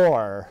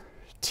 4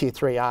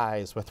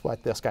 T3i's with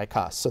what this guy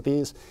costs. So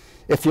these,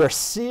 if you're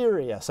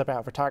serious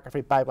about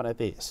photography, buy one of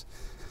these.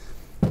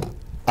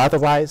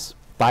 Otherwise,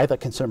 buy the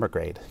consumer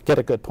grade. Get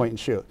a good point and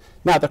shoot.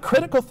 Now, the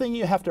critical thing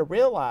you have to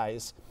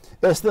realize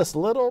is this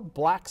little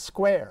black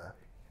square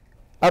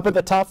up in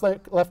the top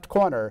left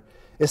corner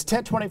is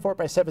 1024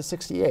 by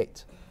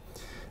 768.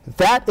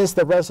 That is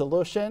the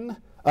resolution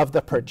of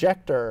the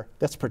projector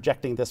that's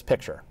projecting this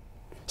picture.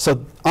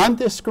 So on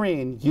this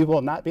screen, you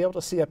will not be able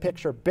to see a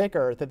picture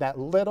bigger than that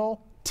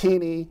little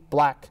teeny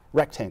black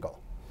rectangle.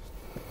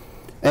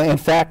 And in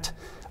fact,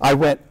 I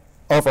went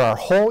over our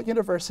whole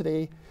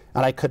university,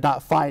 and I could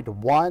not find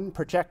one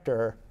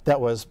projector that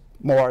was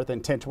more than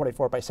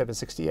 1024 by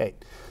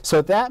 768.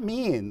 So that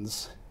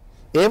means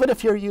even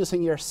if you're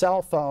using your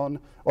cell phone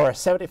or a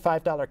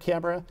 $75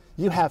 camera,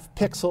 you have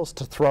pixels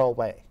to throw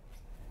away,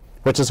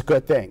 which is a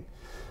good thing.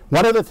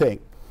 One other thing,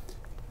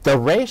 the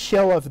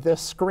ratio of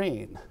this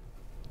screen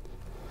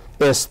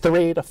is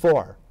 3 to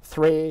 4,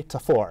 3 to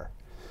 4.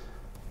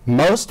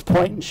 Most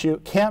point and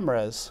shoot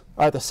cameras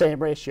are the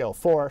same ratio,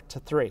 4 to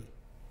 3.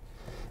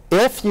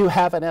 If you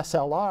have an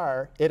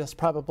SLR, it is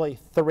probably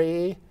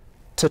 3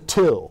 to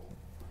 2,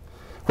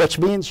 which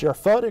means your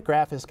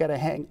photograph is going to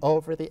hang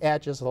over the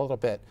edges a little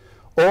bit.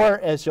 Or,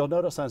 as you'll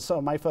notice on some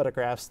of my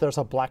photographs, there's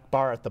a black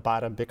bar at the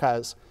bottom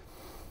because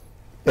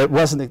it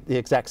wasn't the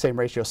exact same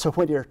ratio. So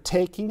when you're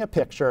taking a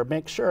picture,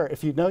 make sure,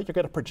 if you know you're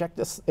going to project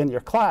this in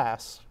your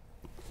class,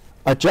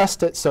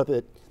 adjust it so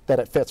that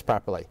it fits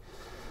properly.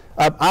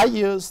 I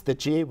used the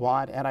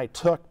G1, and I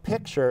took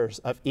pictures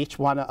of each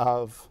one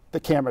of the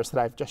cameras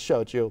that I've just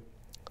showed you,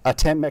 a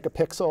 10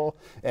 megapixel,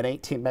 an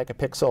 18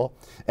 megapixel,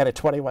 and a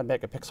 21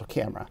 megapixel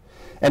camera.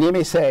 And you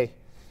may say,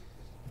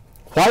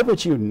 why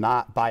would you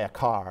not buy a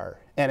car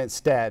and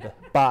instead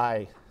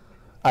buy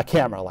a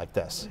camera like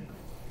this?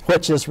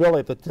 Which is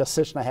really the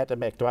decision I had to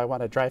make. Do I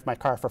want to drive my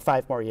car for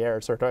 5 more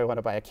years, or do I want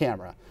to buy a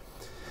camera?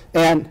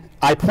 And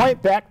I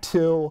point back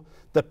to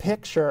the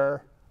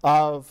picture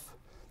of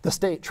the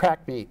state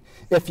track meet.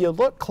 If you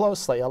look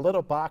closely, a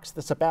little box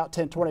that's about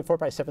 1024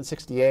 by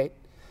 768,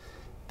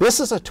 this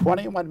is a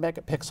 21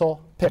 megapixel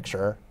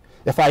picture.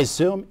 If I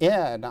zoom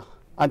in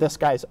on this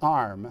guy's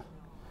arm,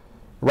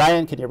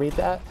 Ryan, can you read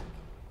that?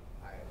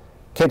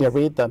 Can you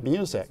read the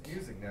music?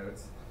 Music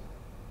notes.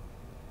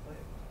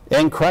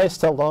 In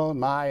Christ alone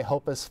my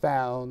hope is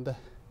found.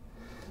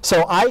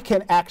 So I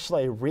can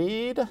actually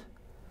read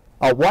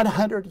a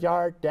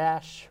 100-yard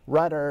dash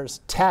runner's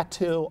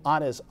tattoo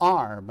on his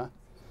arm.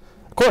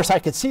 Of course, I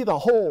could see the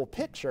whole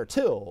picture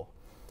too,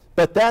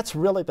 but that's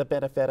really the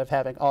benefit of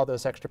having all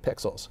those extra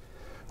pixels.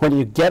 When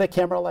you get a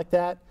camera like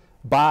that,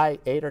 buy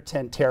 8 or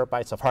 10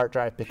 terabytes of hard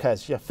drive,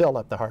 because you fill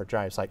up the hard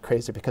drives like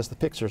crazy because the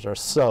pictures are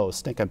so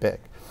stinking big.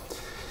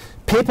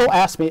 People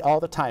ask me all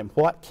the time,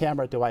 what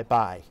camera do I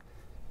buy?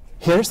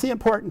 Here's the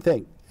important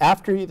thing.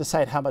 After you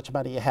decide how much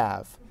money you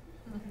have,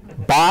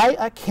 buy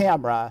a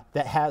camera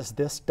that has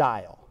this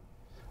dial.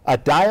 A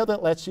dial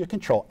that lets you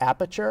control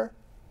aperture,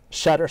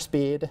 shutter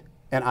speed,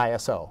 and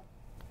ISO.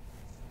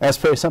 That's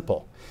pretty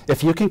simple.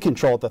 If you can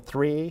control the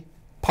 3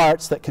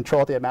 parts that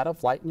control the amount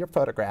of light in your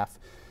photograph,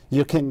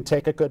 you can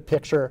take a good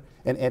picture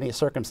in any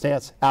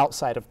circumstance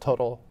outside of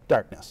total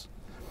darkness.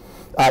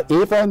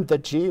 Even the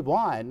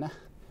G1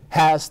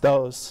 has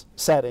those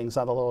settings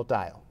on the little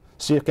dial.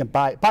 So you can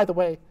buy, by the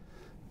way,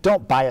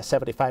 don't buy a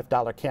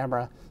 $75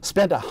 camera.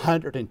 Spend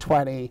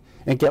 $120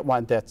 and get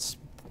one that's,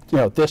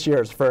 this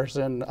year's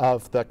version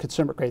of the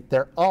consumer grade.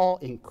 They're all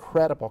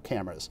incredible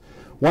cameras.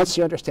 Once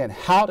you understand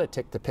how to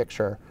take the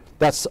picture,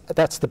 that's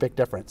the big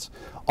difference.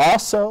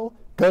 Also,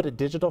 go to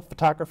Digital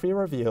Photography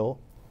Review.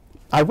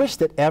 I wish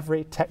that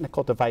every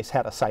technical device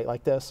had a site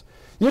like this.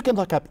 You can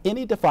look up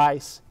any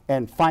device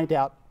and find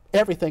out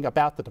everything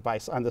about the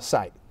device on the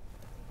site.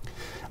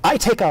 I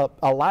take a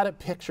lot of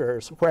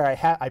pictures where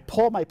I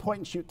pull my point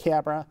and shoot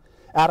camera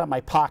out of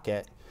my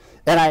pocket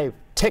and I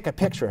take a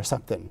picture of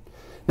something.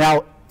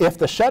 Now, if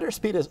the shutter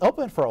speed is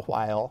open for a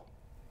while,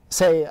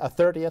 say a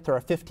 30th or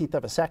a 15th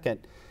of a second,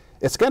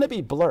 it's going to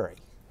be blurry.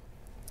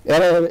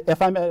 And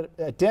if I'm at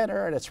a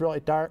dinner and it's really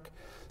dark.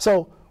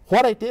 So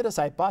what I did is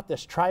I bought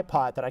this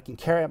tripod that I can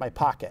carry in my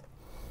pocket.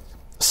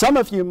 Some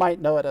of you might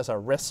know it as a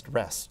wrist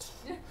rest.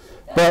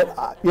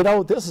 But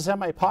this is in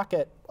my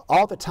pocket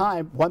all the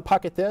time. One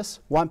pocket this,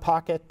 one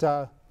pocket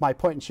my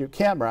point and shoot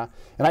camera,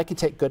 and I can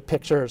take good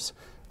pictures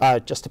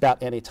just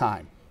about any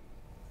time.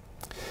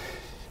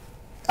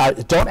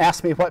 Don't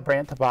ask me what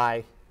brand to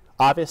buy.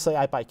 Obviously,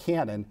 I buy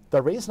Canon.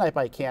 The reason I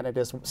buy Canon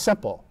is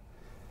simple.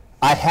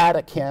 I had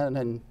a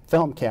Canon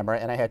film camera,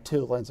 and I had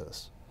 2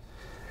 lenses.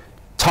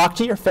 Talk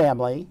to your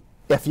family.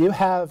 If you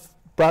have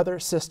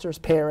brothers, sisters,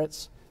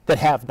 parents that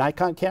have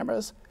Nikon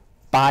cameras,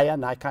 buy a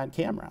Nikon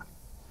camera,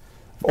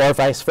 or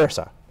vice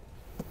versa.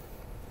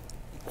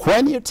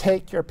 When you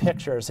take your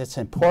pictures, it's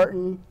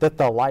important that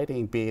the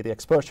lighting be, the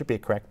exposure be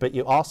correct, but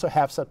you also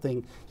have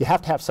something, you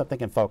have to have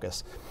something in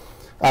focus.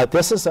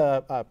 This is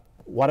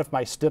one of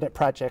my student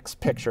project's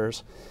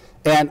pictures,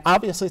 and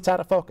obviously it's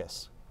out of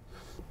focus.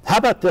 How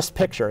about this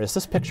picture? Is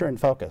this picture in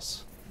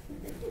focus?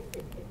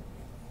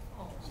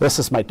 This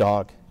is my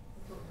dog.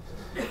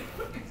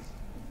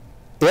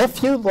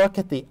 If you look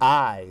at the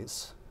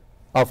eyes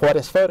of what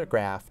is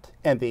photographed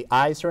and the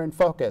eyes are in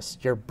focus,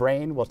 your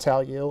brain will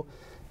tell you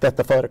that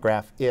the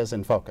photograph is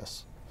in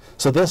focus.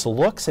 So this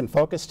looks in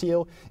focus to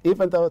you,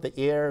 even though the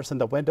ears and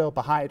the window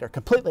behind are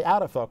completely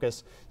out of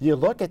focus. You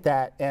look at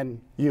that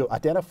and you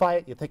identify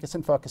it, you think it's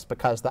in focus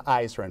because the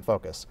eyes are in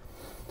focus.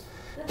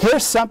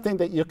 Here's something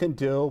that you can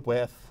do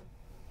with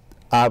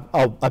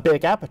a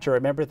big aperture.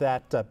 Remember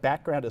that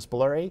background is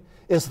blurry.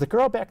 Is the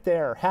girl back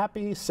there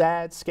happy,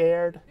 sad,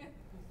 scared?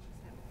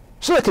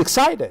 She looked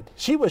excited.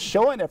 She was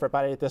showing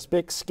everybody this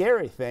big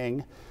scary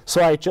thing,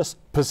 so I just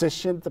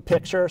positioned the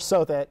picture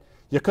so that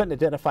you couldn't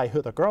identify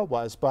who the girl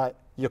was, but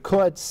you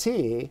could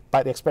see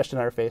by the expression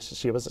on her face that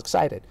she was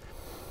excited.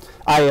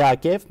 I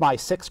gave my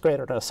 6th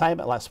grader an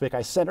assignment last week.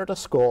 I sent her to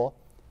school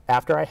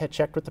after I had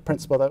checked with the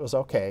principal that it was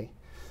okay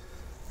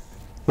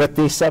with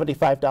the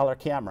 $75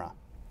 camera.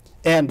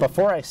 And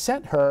before I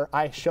sent her,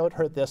 I showed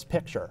her this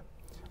picture.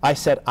 I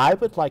said, I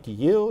would like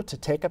you to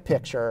take a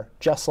picture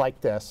just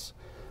like this,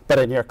 but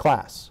in your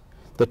class.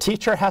 The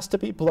teacher has to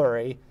be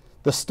blurry.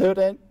 The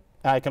student,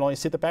 I can only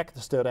see the back of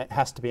the student,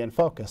 has to be in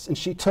focus. And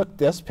she took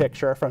this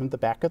picture from the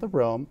back of the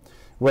room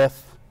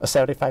with a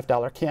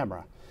 $75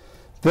 camera.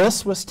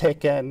 This was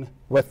taken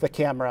with the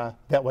camera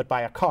that would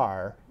buy a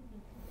car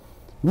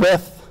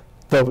with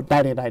the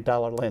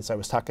 $99 lens I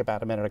was talking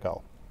about a minute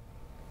ago.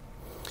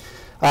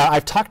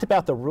 I've talked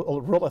about the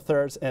rule of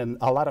thirds in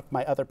a lot of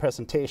my other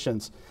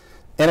presentations.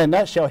 In a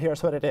nutshell,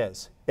 here's what it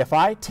is. If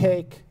I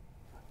take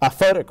a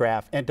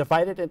photograph and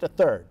divide it into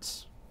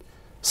thirds,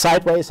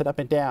 sideways and up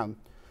and down,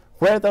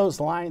 where those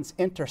lines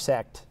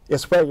intersect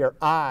is where your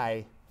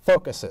eye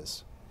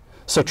focuses.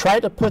 So try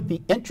to put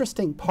the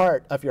interesting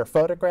part of your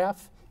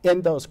photograph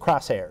in those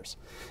crosshairs.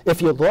 If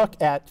you look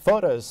at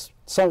photos,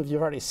 some of you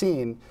have already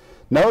seen,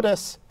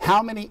 notice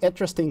how many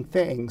interesting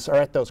things are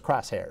at those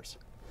crosshairs.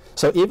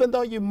 So even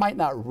though you might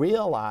not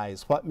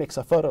realize what makes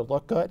a photo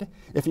look good,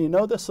 if you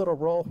know this little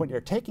rule when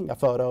you're taking a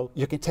photo,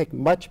 you can take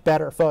much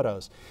better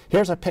photos.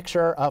 Here's a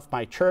picture of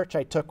my church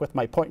I took with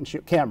my point and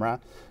shoot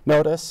camera.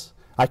 Notice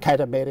I kind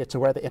of made it to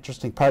where the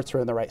interesting parts are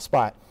in the right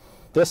spot.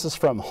 This is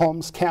from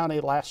Holmes County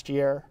last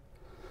year.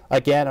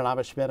 Again, an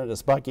Amish man in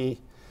his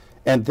buggy.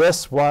 And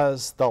this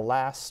was the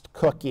last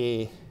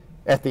cookie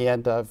at the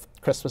end of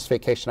Christmas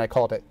Vacation. I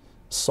called it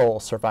Soul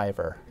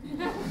Survivor.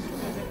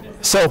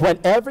 So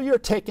whenever you're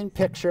taking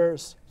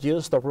pictures,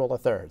 use the rule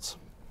of thirds.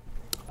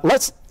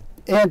 Let's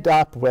end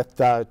up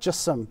with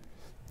just some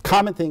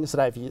common things that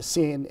I've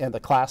seen in the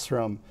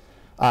classroom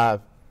that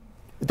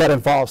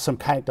involve some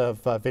kind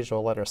of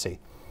visual literacy.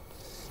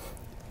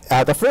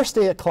 The first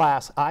day of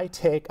class, I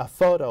take a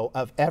photo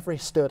of every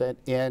student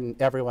in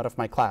every one of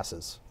my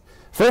classes.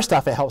 First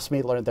off, it helps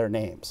me learn their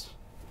names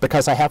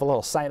because I have a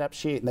little sign-up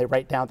sheet and they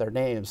write down their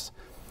names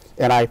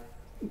and I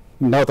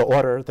know the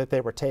order that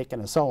they were taken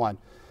and so on.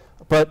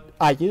 But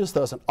I use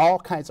those in all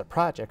kinds of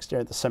projects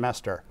during the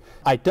semester.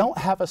 I don't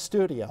have a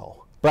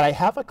studio, but I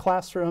have a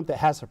classroom that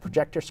has a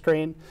projector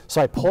screen,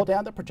 so I pull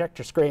down the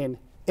projector screen,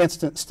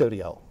 instant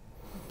studio.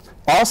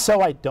 Also,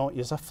 I don't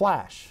use a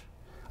flash.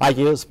 I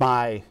use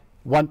my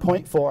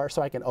 1.4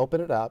 so I can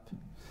open it up.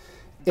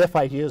 If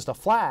I used a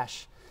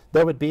flash,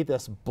 there would be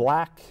this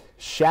black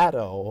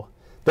shadow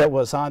that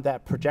was on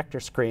that projector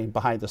screen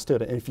behind the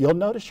student. And if you'll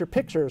notice your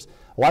pictures,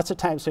 lots of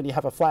times when you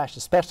have a flash,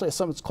 especially if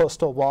someone's close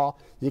to a wall,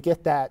 you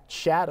get that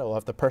shadow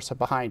of the person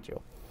behind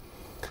you.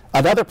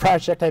 Another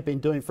project I've been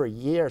doing for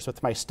years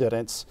with my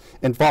students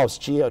involves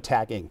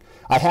geotagging.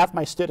 I have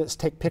my students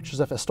take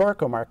pictures of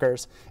historical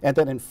markers, and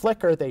then in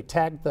Flickr they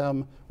tag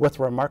them with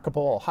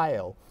Remarkable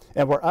Ohio.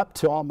 And we're up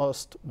to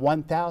almost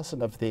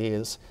 1,000 of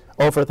these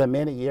over the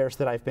many years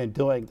that I've been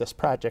doing this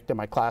project in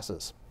my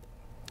classes.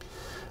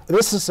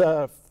 This is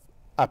a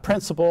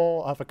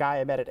principal of a guy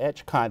I met at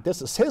EdgeCon.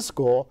 This is his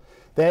school.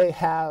 They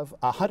have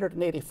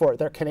 184,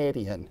 they're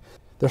Canadian.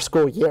 Their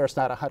school year is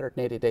not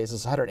 180 days,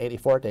 it's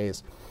 184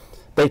 days.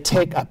 They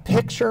take a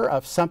picture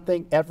of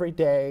something every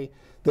day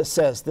that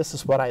says, this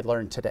is what I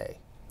learned today.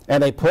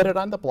 And they put it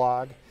on the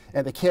blog,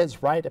 and the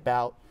kids write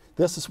about,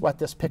 this is what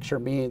this picture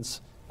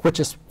means, which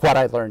is what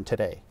I learned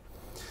today.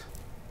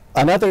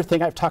 Another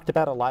thing I've talked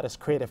about a lot is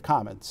Creative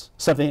Commons,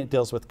 something that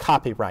deals with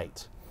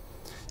copyright.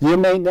 You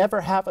may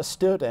never have a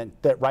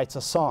student that writes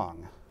a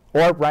song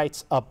or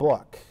writes a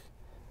book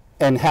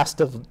and has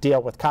to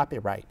deal with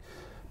copyright.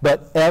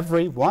 But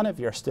every one of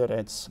your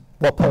students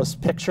will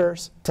post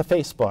pictures to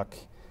Facebook.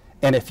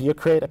 And if you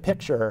create a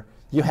picture,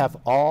 you have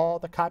all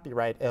the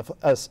copyright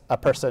as a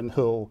person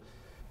who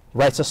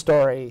writes a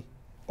story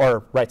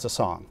or writes a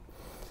song.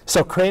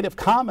 So Creative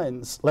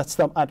Commons lets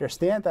them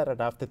understand that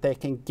enough that they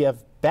can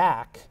give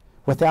back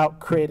without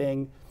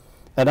creating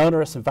an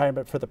onerous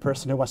environment for the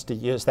person who wants to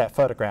use that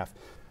photograph.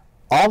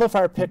 All of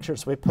our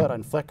pictures we put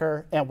on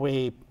Flickr and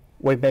we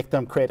make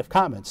them Creative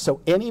Commons.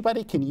 So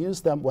anybody can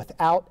use them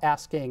without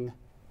asking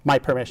my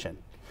permission.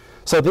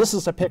 So this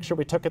is a picture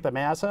we took at the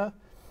Mazza.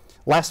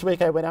 Last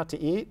week I went out to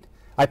eat.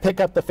 I pick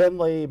up the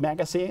Findlay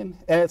magazine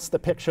and it's the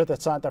picture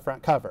that's on the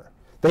front cover.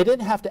 They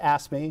didn't have to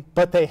ask me,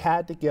 but they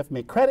had to give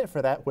me credit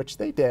for that, which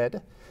they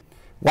did.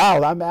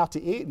 Wow, I'm out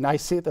to eat and I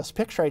see this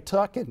picture I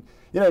took, and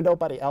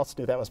nobody else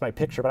knew that was my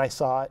picture, but I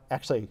saw it.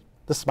 Actually,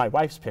 this is my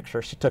wife's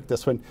picture. She took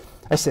this one.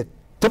 I said,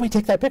 did we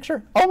take that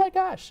picture? Oh my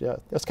gosh, yeah,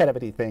 that's kind of a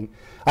neat thing.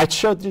 I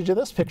showed you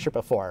this picture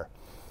before.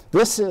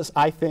 This is,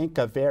 I think,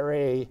 a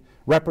very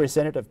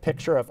representative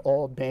picture of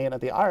Old Main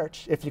and the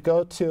Arch. If you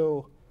go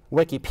to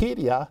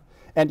Wikipedia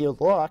and you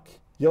look,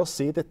 you'll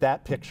see that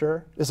that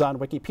picture is on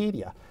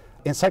Wikipedia.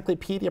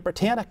 Encyclopedia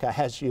Britannica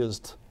has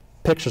used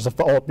pictures of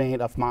the Old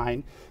Main of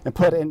mine and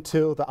put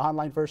into the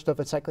online version of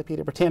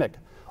Encyclopedia Britannica.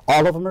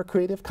 All of them are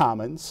Creative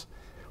Commons.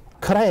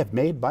 Could I have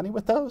made money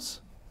with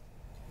those?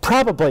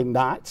 Probably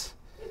not.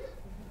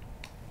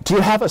 Do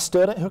you have a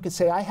student who can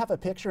say, I have a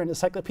picture in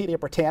Encyclopedia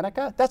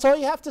Britannica? That's all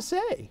you have to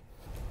say.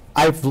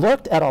 I've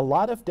looked at a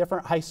lot of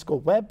different high school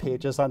web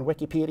pages on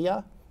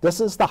Wikipedia.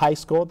 This is the high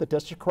school, the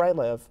district where I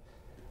live.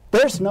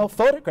 There's no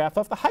photograph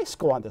of the high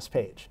school on this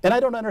page, and I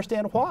don't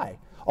understand why.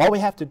 All we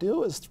have to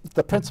do is,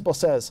 the principal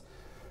says,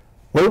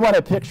 we want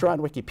a picture on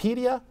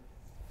Wikipedia.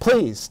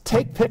 Please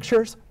take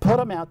pictures, put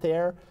them out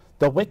there.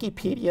 The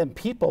Wikipedian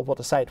people will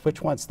decide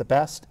which one's the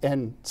best,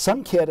 and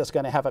some kid is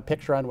going to have a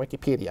picture on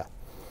Wikipedia.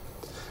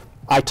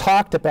 I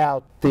talked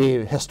about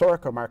the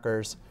historical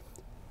markers.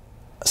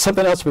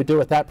 Something else we do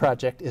with that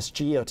project is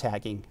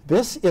geotagging.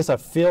 This is a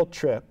field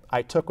trip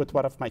I took with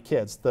one of my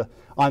kids.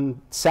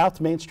 On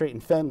South Main Street in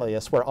Findlay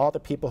is where all the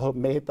people who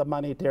made the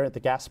money during the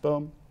gas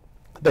boom,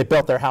 they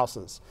built their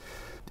houses.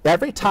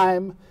 Every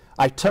time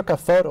I took a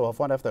photo of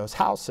one of those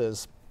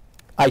houses,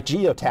 I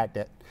geotagged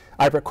it.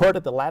 I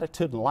recorded the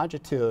latitude and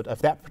longitude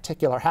of that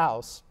particular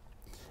house.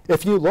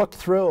 If you look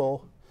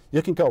through,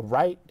 you can go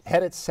right,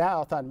 headed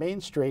south on Main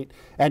Street,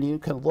 and you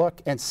can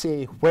look and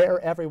see where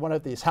every one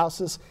of these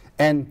houses,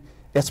 and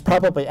it's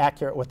probably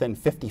accurate within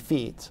 50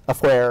 feet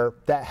of where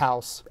that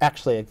house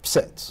actually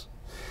sits.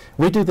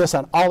 We do this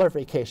on all our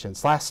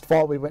vacations. Last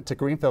fall, we went to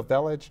Greenfield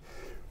Village,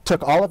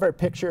 took all of our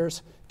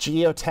pictures,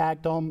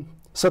 geotagged them,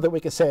 so that we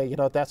could say, you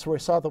know, that's where we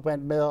saw the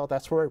windmill,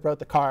 that's where we rode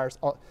the cars.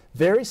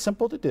 Very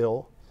simple to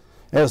do.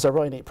 It was a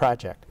really neat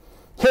project.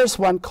 Here's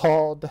one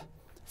called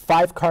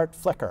 5-Card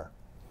Flicker.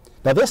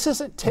 Now, this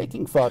isn't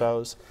taking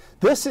photos.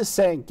 This is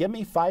saying, give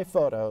me 5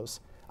 photos.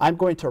 I'm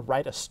going to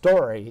write a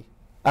story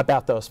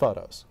about those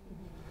photos.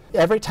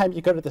 Every time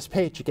you go to this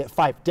page, you get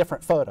 5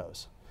 different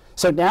photos.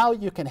 So now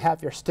you can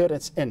have your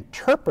students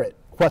interpret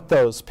what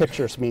those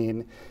pictures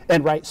mean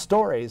and write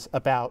stories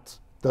about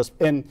those.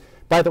 And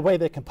by the way,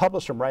 they can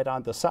publish them right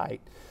on the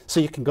site. So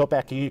you can go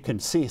back and you can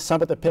see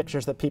some of the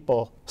pictures that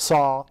people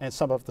saw and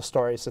some of the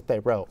stories that they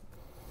wrote.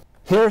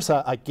 Here's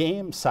a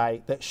game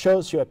site that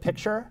shows you a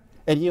picture,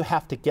 and you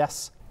have to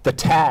guess the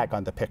tag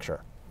on the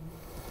picture.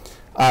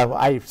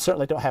 I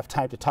certainly don't have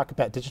time to talk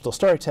about digital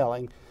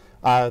storytelling.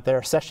 There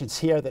are sessions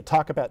here that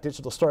talk about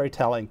digital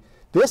storytelling.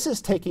 This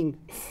is taking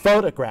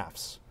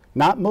photographs,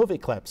 not movie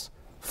clips,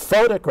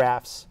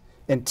 photographs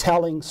and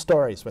telling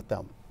stories with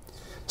them.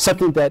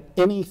 Something that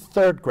any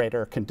 3rd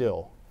grader can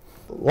do.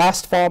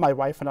 Last fall, my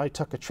wife and I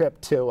took a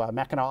trip to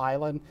Mackinac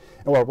Island,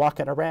 and we're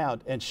walking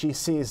around, and she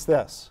sees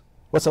this.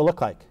 What's it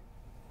look like?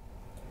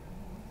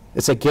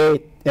 It's a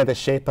gate in the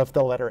shape of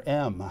the letter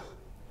M.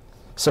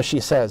 So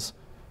she says,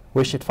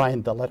 we should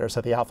find the letters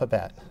of the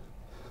alphabet.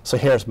 So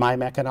here's my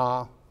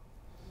Mackinac.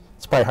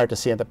 It's probably hard to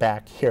see in the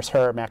back. Here's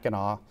her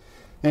Mackinac.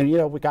 And you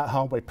know, we got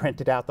home, we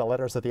printed out the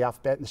letters of the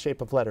alphabet in the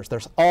shape of letters.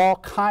 There's all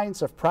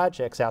kinds of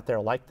projects out there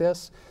like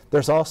this.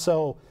 There's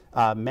also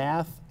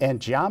math and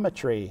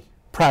geometry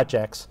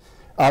projects.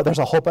 There's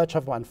a whole bunch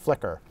of them on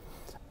Flickr.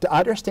 To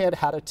understand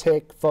how to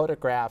take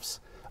photographs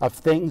of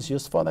things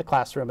useful in the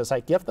classroom is I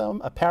give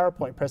them a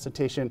PowerPoint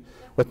presentation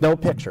with no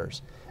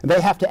pictures. And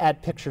they have to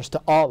add pictures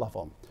to all of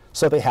them.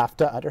 So they have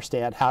to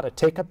understand how to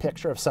take a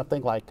picture of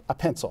something like a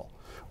pencil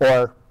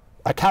or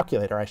a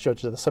calculator. I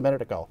showed you this a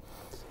minute ago.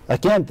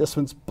 Again, this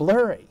one's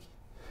blurry.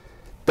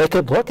 They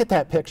could look at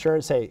that picture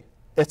and say,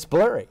 it's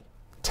blurry.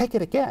 Take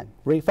it again,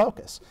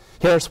 refocus.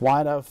 Here's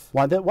one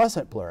that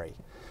wasn't blurry.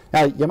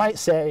 Now, you might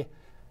say,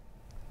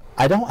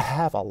 I don't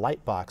have a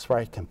light box where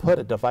I can put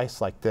a device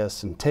like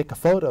this and take a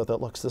photo that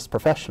looks this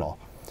professional.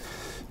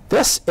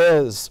 This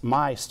is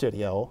my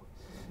studio.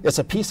 It's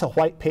a piece of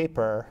white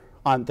paper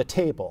on the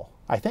table.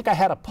 I think I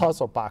had a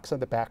puzzle box on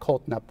the back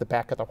holding up the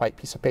back of the white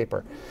piece of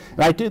paper.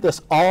 And I do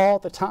this all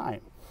the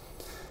time.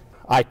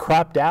 I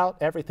cropped out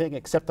everything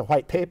except the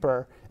white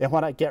paper, and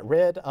when I get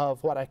rid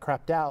of what I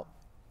cropped out,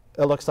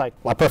 it looks like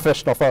a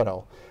professional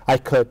photo. I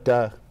could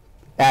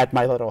add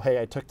my little, hey,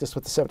 I took this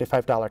with a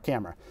 $75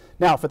 camera.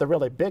 Now, for the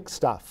really big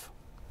stuff,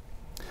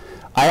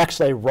 I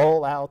actually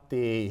roll out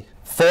the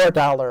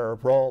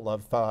 $4 roll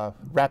of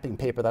wrapping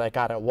paper that I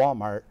got at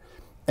Walmart,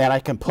 and I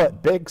can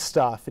put big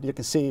stuff, and you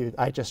can see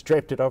I just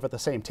draped it over the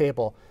same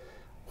table.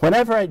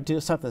 Whenever I do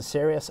something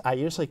serious, I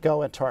usually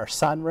go into our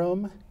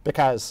sunroom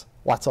because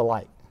lots of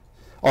light.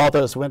 All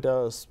those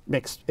windows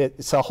makes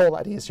it's a whole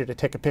lot easier to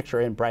take a picture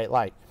in bright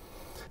light.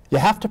 You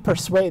have to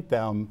persuade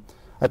them.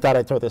 I thought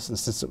I'd throw this in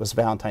since it was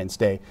Valentine's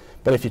Day.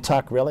 But if you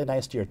talk really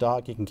nice to your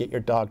dog, you can get your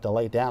dog to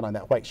lay down on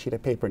that white sheet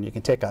of paper and you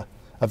can take a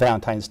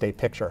Valentine's Day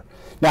picture.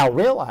 Now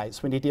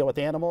realize when you deal with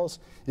animals,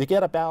 you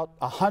get about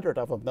 100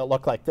 of them that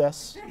look like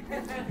this.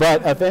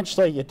 But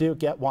eventually you do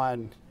get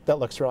one that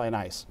looks really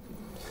nice.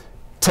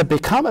 To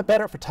become a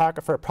better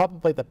photographer,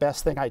 probably the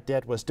best thing I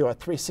did was do a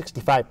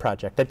 365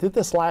 project. I did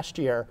this last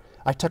year.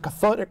 I took a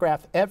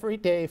photograph every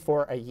day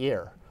for a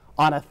year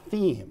on a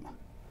theme.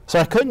 So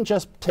I couldn't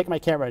just take my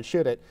camera and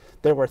shoot it.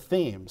 There were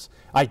themes.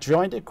 I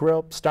joined a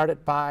group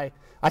started by,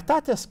 I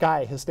thought this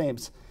guy, his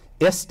name's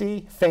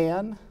Isti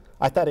Fan.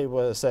 I thought he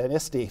was an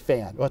Isti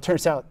fan. Well, it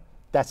turns out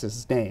that's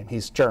his name.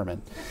 He's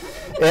German.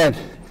 And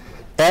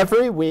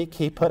every week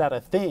he put out a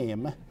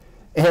theme.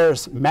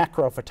 Here's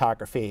macro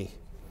photography.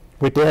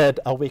 We did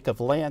a week of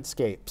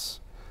landscapes,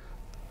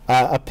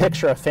 a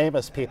picture of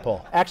famous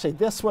people. Actually,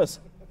 this was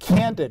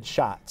candid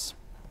shots.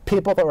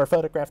 People that were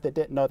photographed that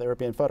didn't know they were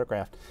being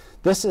photographed.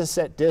 This is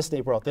at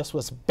Disney World. This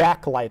was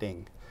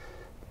backlighting,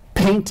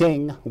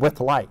 painting with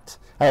light.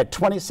 I had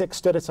 26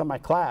 students in my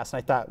class,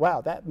 and I thought,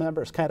 wow, that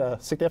number is kind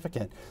of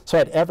significant. So I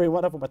had every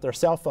one of them with their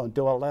cell phone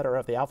do a letter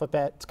of the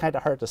alphabet. It's kind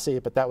of hard to see,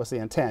 but that was the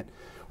intent.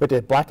 We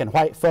did black and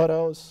white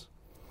photos,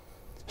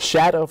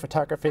 shadow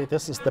photography.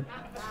 This is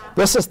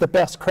the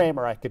best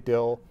Kramer I could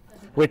do.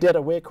 We did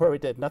a week where we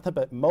did nothing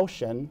but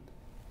motion,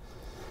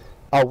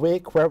 a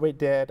week where we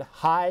did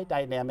high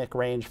dynamic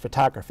range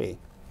photography.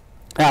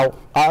 Now,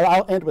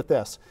 I'll end with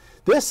this.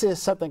 This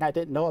is something I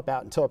didn't know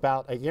about until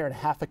about a year and a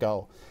half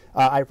ago.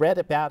 I read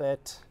about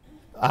it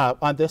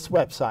on this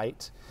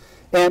website,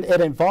 and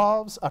it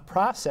involves a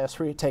process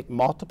where you take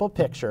multiple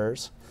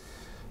pictures,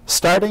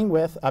 starting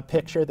with a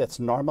picture that's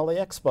normally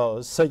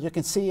exposed. So you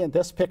can see in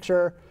this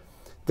picture,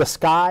 the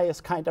sky is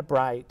kind of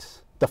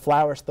bright. The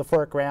flowers in the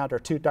foreground are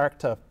too dark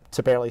to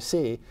barely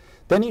see.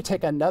 Then you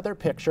take another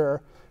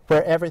picture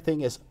where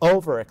everything is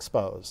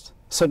overexposed.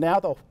 So now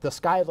the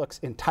sky looks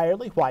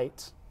entirely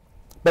white,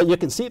 but you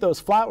can see those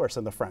flowers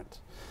in the front.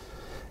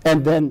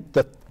 And then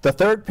the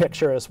third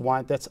picture is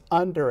one that's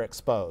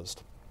underexposed.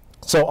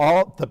 So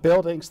all the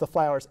buildings, the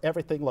flowers,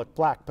 everything look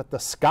black, but the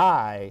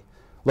sky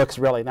looks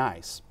really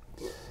nice.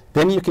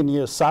 Then you can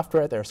use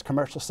software. There's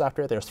commercial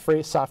software, there's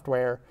free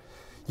software.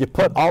 You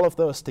put all of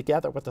those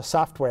together with the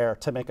software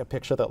to make a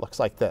picture that looks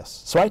like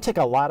this. So I take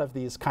a lot of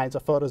these kinds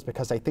of photos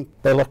because I think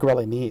they look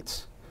really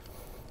neat.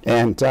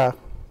 And I'll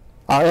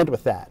end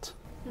with that.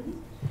 Mm-hmm.